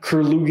 the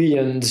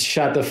Kurlugians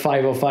shot the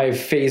 505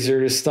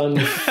 phaser stun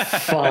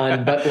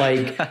fun, but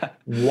like,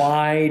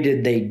 why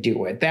did they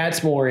do it?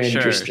 That's more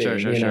interesting.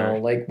 Sure.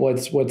 Like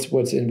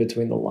what's in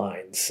between the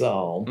lines.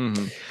 So,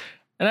 and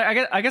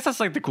I guess that's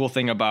like the cool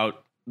thing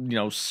about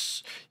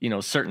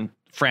certain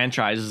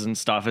franchises and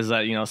stuff is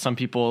that some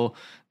people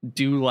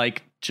do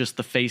like just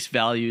the face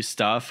value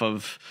stuff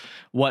of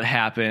what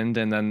happened,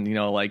 and then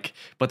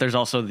but there's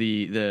also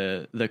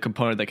the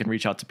component that can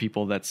reach out to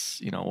people that's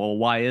well,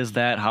 why is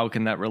that, how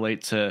can that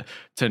relate to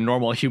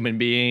normal human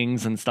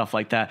beings and stuff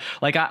like that.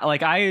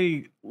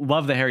 I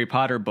love the Harry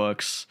Potter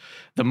books.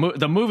 The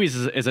movies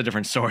is a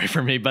different story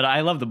for me, but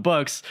I love the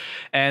books,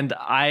 and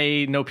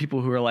I know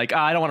people who are like,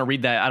 I don't want to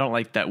read that, I don't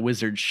like that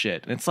wizard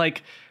shit, and it's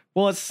like,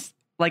 well, it's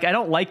like, I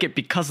don't like it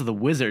because of the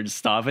wizard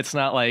stuff. It's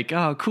not like,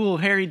 oh, cool,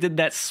 Harry did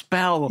that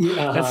spell.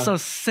 Yeah. That's so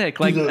sick.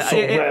 Like, that's so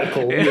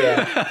radical.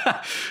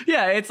 Yeah.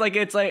 Yeah.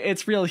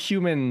 It's real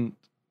human,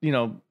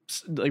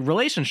 like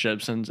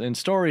relationships and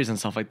stories and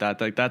stuff like that.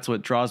 Like, that's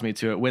what draws me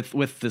to it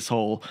with this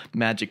whole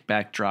magic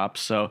backdrop.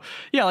 So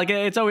yeah, like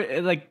it's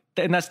always like,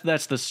 and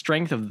that's the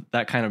strength of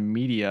that kind of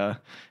media,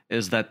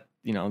 is that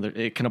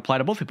it can apply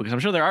to both people, because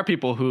I'm sure there are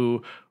people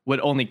who would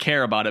only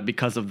care about it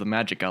because of the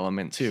magic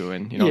element too,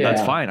 and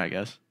that's fine, I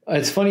guess.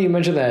 It's funny you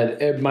mentioned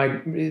that.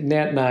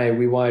 Nat and I,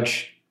 we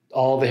watch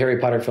all the Harry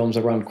Potter films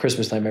around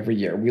Christmas time every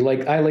year.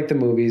 I like the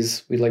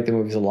movies. We like the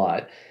movies a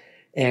lot,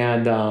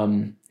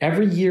 and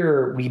every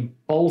year we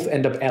both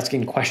end up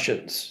asking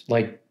questions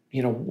like,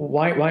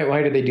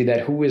 why did they do that?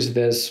 Who is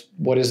this?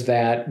 What is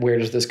that? Where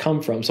does this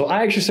come from? So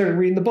I actually started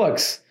reading the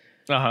books.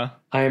 I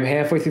am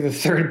halfway through the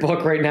third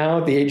book right now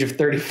at the age of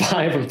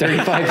 35. I'm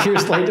 35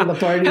 years late to the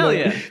party. Hell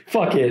yeah.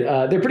 Fuck it.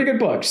 They're pretty good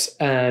books.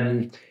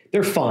 They're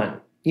fun.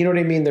 You know what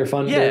I mean? They're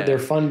fun. Yeah. They're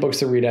fun books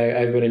to read.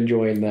 I've been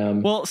enjoying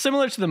them. Well,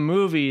 similar to the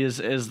movies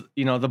is,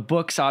 the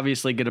books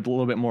obviously get a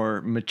little bit more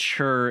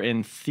mature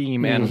in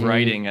theme and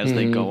writing as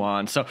they go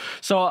on. So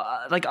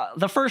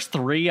the first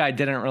three I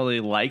didn't really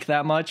like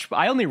that much.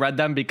 I only read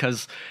them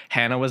because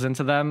Hannah was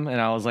into them,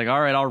 and I was like, all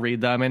right, I'll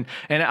read them. And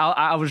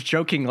I was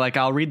joking, like,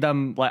 I'll read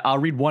them, like I'll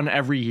read one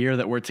every year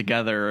that we're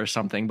together or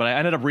something. But I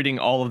ended up reading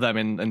all of them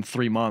in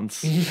 3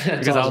 months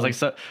because awesome. I was like,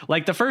 so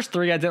like the first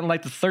three I didn't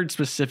like. The third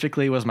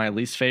specifically was my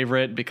least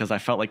favorite, because I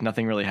felt like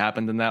nothing really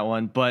happened in that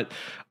one. But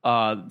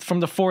from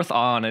the fourth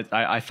on,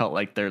 I felt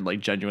like they're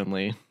like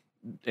genuinely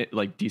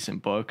like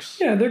decent books.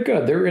 Yeah, they're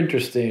good. They're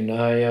interesting.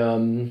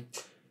 And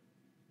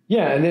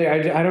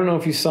I don't know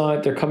if you saw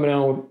it. They're coming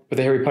out with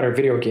a Harry Potter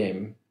video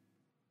game.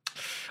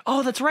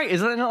 Oh, that's right. Is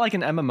that not like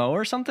an MMO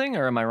or something?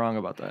 Or am I wrong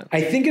about that?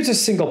 I think it's a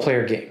single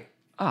player game.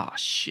 Oh,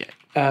 shit.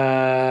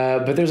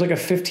 But there's like a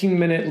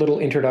 15-minute little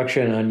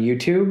introduction on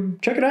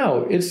YouTube. Check it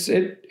out.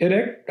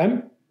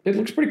 It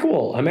looks pretty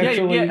cool.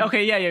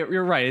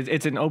 You're right.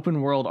 It's an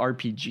open world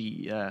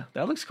RPG. Yeah,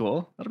 that looks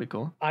cool. That'll be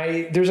cool.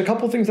 There's a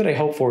couple things that I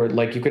hope for.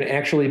 Like, you can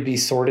actually be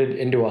sorted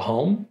into a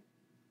home,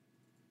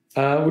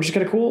 which is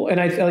kind of cool. And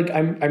I feel like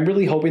I'm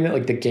really hoping that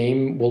like the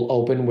game will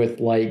open with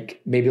like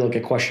maybe like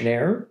a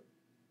questionnaire.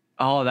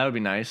 Oh, that would be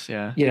nice.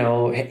 Yeah.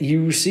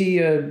 You see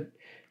a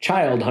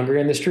child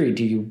hungry on the street.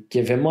 Do you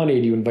give him money?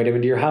 Do you invite him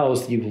into your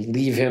house? Do you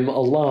leave him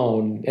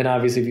alone? And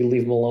obviously if you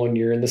leave him alone,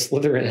 you're in the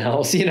Slytherin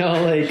house, things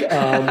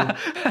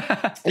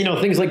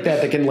like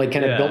that can like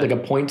kind of build like a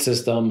point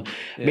system.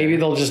 Yeah. Maybe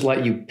they'll just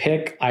let you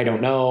pick. I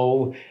don't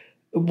know.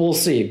 We'll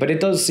see, but it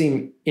does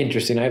seem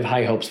interesting. I have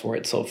high hopes for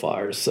it so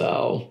far.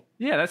 So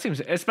yeah, that seems,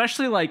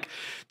 especially like,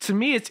 to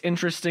me, it's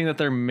interesting that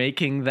they're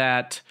making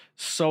that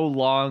so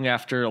long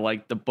after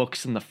like the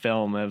books and the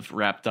film have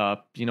wrapped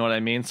up. You know what I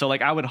mean? So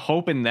like, I would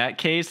hope in that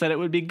case that it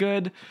would be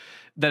good,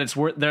 that it's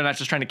worth, they're not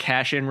just trying to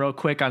cash in real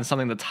quick on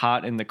something that's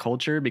hot in the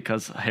culture,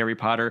 because Harry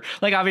Potter,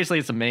 like obviously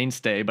it's a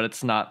mainstay, but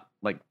it's not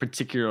like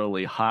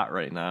particularly hot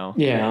right now.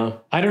 Yeah.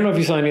 I don't know if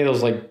you saw any of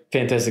those like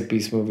Fantastic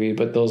Beasts movie,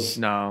 but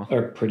those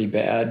are pretty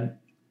bad.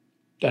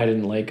 I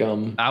didn't like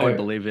them. I would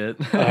believe it.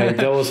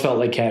 Those felt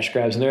like cash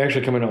grabs, and they're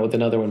actually coming out with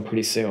another one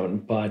pretty soon.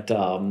 But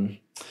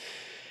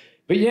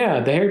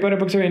yeah, the Harry Potter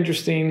books are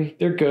interesting.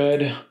 They're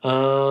good.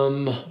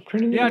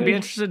 I'd be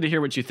interested to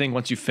hear what you think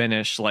once you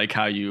finish, like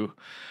how you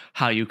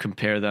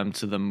compare them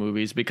to the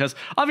movies, because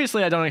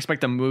obviously I don't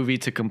expect the movie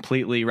to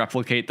completely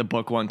replicate the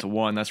book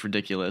 1-to-1. That's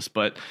ridiculous.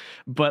 But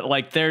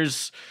like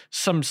there's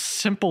some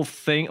simple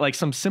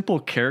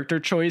character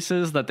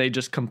choices that they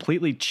just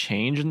completely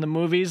change in the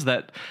movies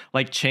that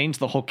like change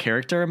the whole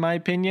character, in my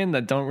opinion,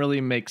 that don't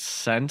really make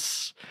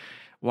sense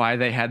why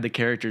they had the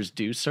characters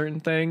do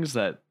certain things.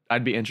 That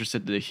I'd be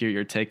interested to hear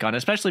your take on,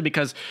 especially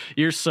because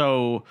you're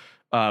so,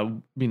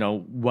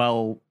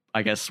 well,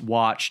 I guess,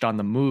 watched on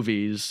the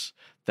movies,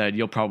 that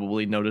you'll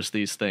probably notice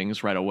these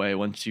things right away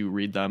once you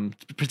read them,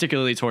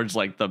 particularly towards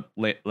like the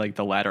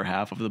latter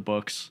half of the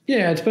books.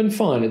 Yeah, it's been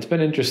fun. It's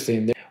been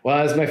interesting. Well,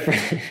 as my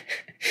friend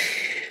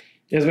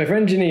As my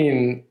friend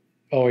Janine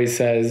always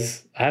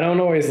says, I don't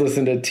always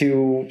listen to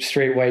two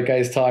straight white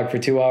guys talk for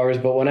 2 hours,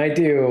 but when I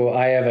do,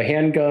 I have a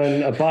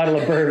handgun, a bottle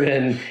of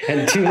bourbon,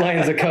 and 2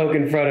 lines of Coke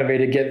in front of me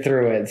to get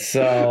through it.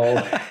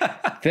 So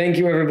thank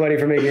you, everybody,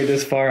 for making it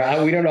this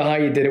far. We don't know how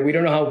you did it. We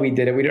don't know how we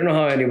did it. We don't know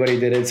how anybody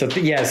did it. So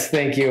yes,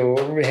 thank you.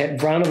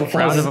 Round of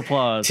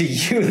applause to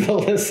you, the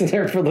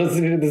listener, for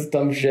listening to this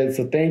dumb shit.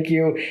 So thank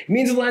you. It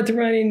means a lot to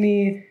Ronnie and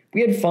me.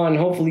 We had fun.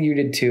 Hopefully you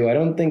did too. I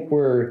don't think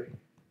we're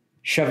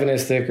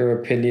chauvinistic or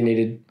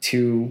opinionated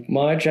too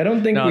much. I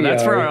don't think we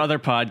that's are. for our other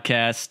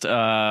podcast.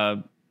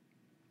 I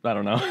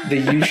don't know. The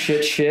You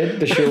Shit,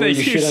 the show where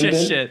you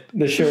shit.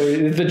 The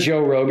show, the Joe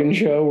Rogan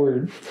show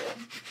where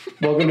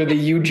welcome to the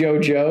You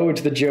Joe.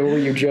 It's the Joe where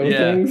you Joe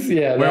things.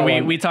 Yeah.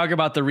 Where we talk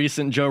about the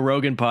recent Joe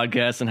Rogan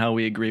podcast and how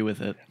we agree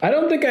with it. I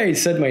don't think I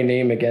said my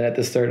name again at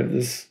the start of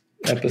this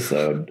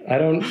episode. I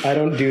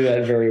don't do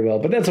that very well,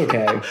 but that's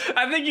okay.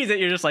 I think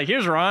you're just like,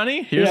 here's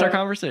Ronnie, here's our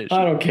conversation.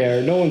 I don't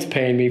care. No one's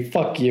paying me.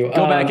 Fuck you.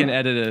 Go back and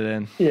edit it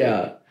in.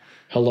 Yeah.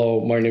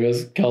 Hello, my name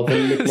is Kelvin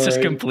McMurray. It's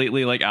just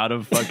completely like out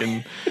of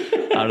the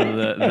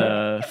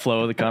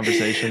flow of the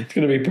conversation. It's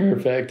gonna be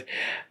perfect.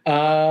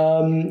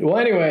 Well,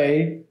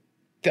 anyway,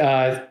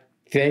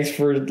 thanks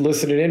for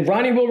listening in.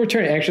 Ronnie will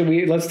return.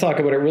 Actually, let's talk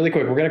about it really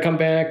quick. We're gonna come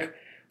back.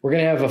 We're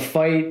gonna have a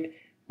fight.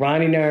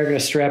 Ronnie and I are going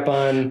to strap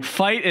on.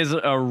 Fight is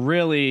a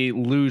really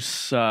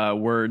loose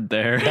word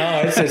there. No,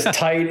 it's as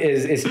tight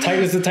as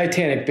the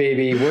Titanic,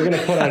 baby. We're going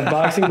to put on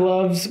boxing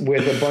gloves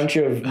with a bunch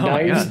of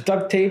knives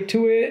duct taped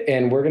to it,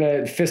 and we're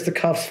going to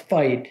fisticuffs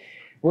fight.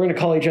 We're going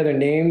to call each other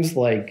names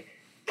like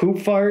Poop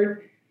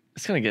Fart.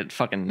 It's going to get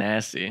fucking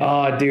nasty.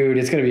 Oh, dude,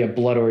 it's going to be a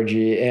blood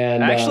orgy.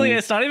 And actually,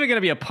 it's not even going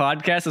to be a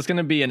podcast. It's going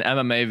to be an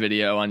MMA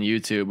video on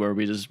YouTube where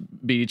we just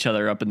beat each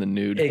other up in the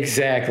nude.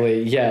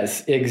 Exactly.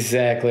 Yes,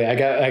 exactly. I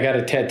got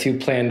a tattoo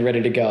planned,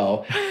 ready to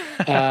go.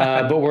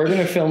 But we're going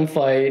to film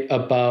fight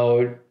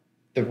about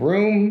The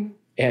Room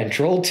and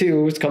Troll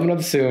 2 is coming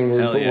up soon.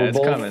 We're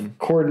both coming.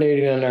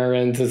 Coordinating on our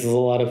ends. This is a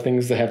lot of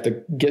things to have to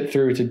get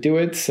through to do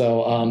it.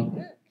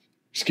 So,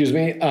 excuse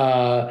me.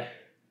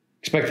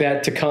 Expect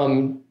that to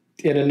come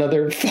in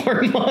another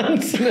 4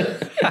 months.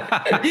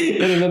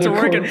 It's a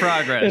work in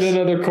progress. In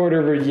another quarter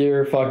of a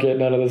year. Fuck it.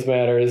 None of this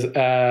matters.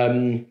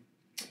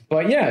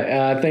 But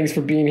yeah, thanks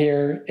for being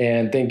here.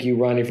 And thank you,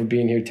 Ronnie, for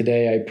being here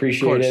today. I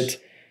appreciate it.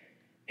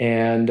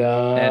 And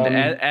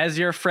as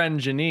your friend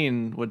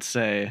Janine would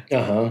say,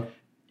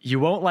 you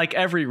won't like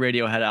every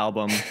Radiohead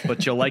album,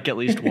 but you'll like at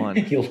least one.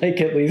 You'll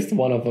like at least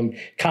one of them.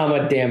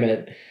 Comma, damn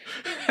it.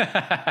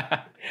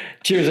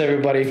 Cheers,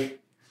 everybody.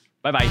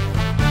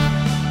 Bye-bye.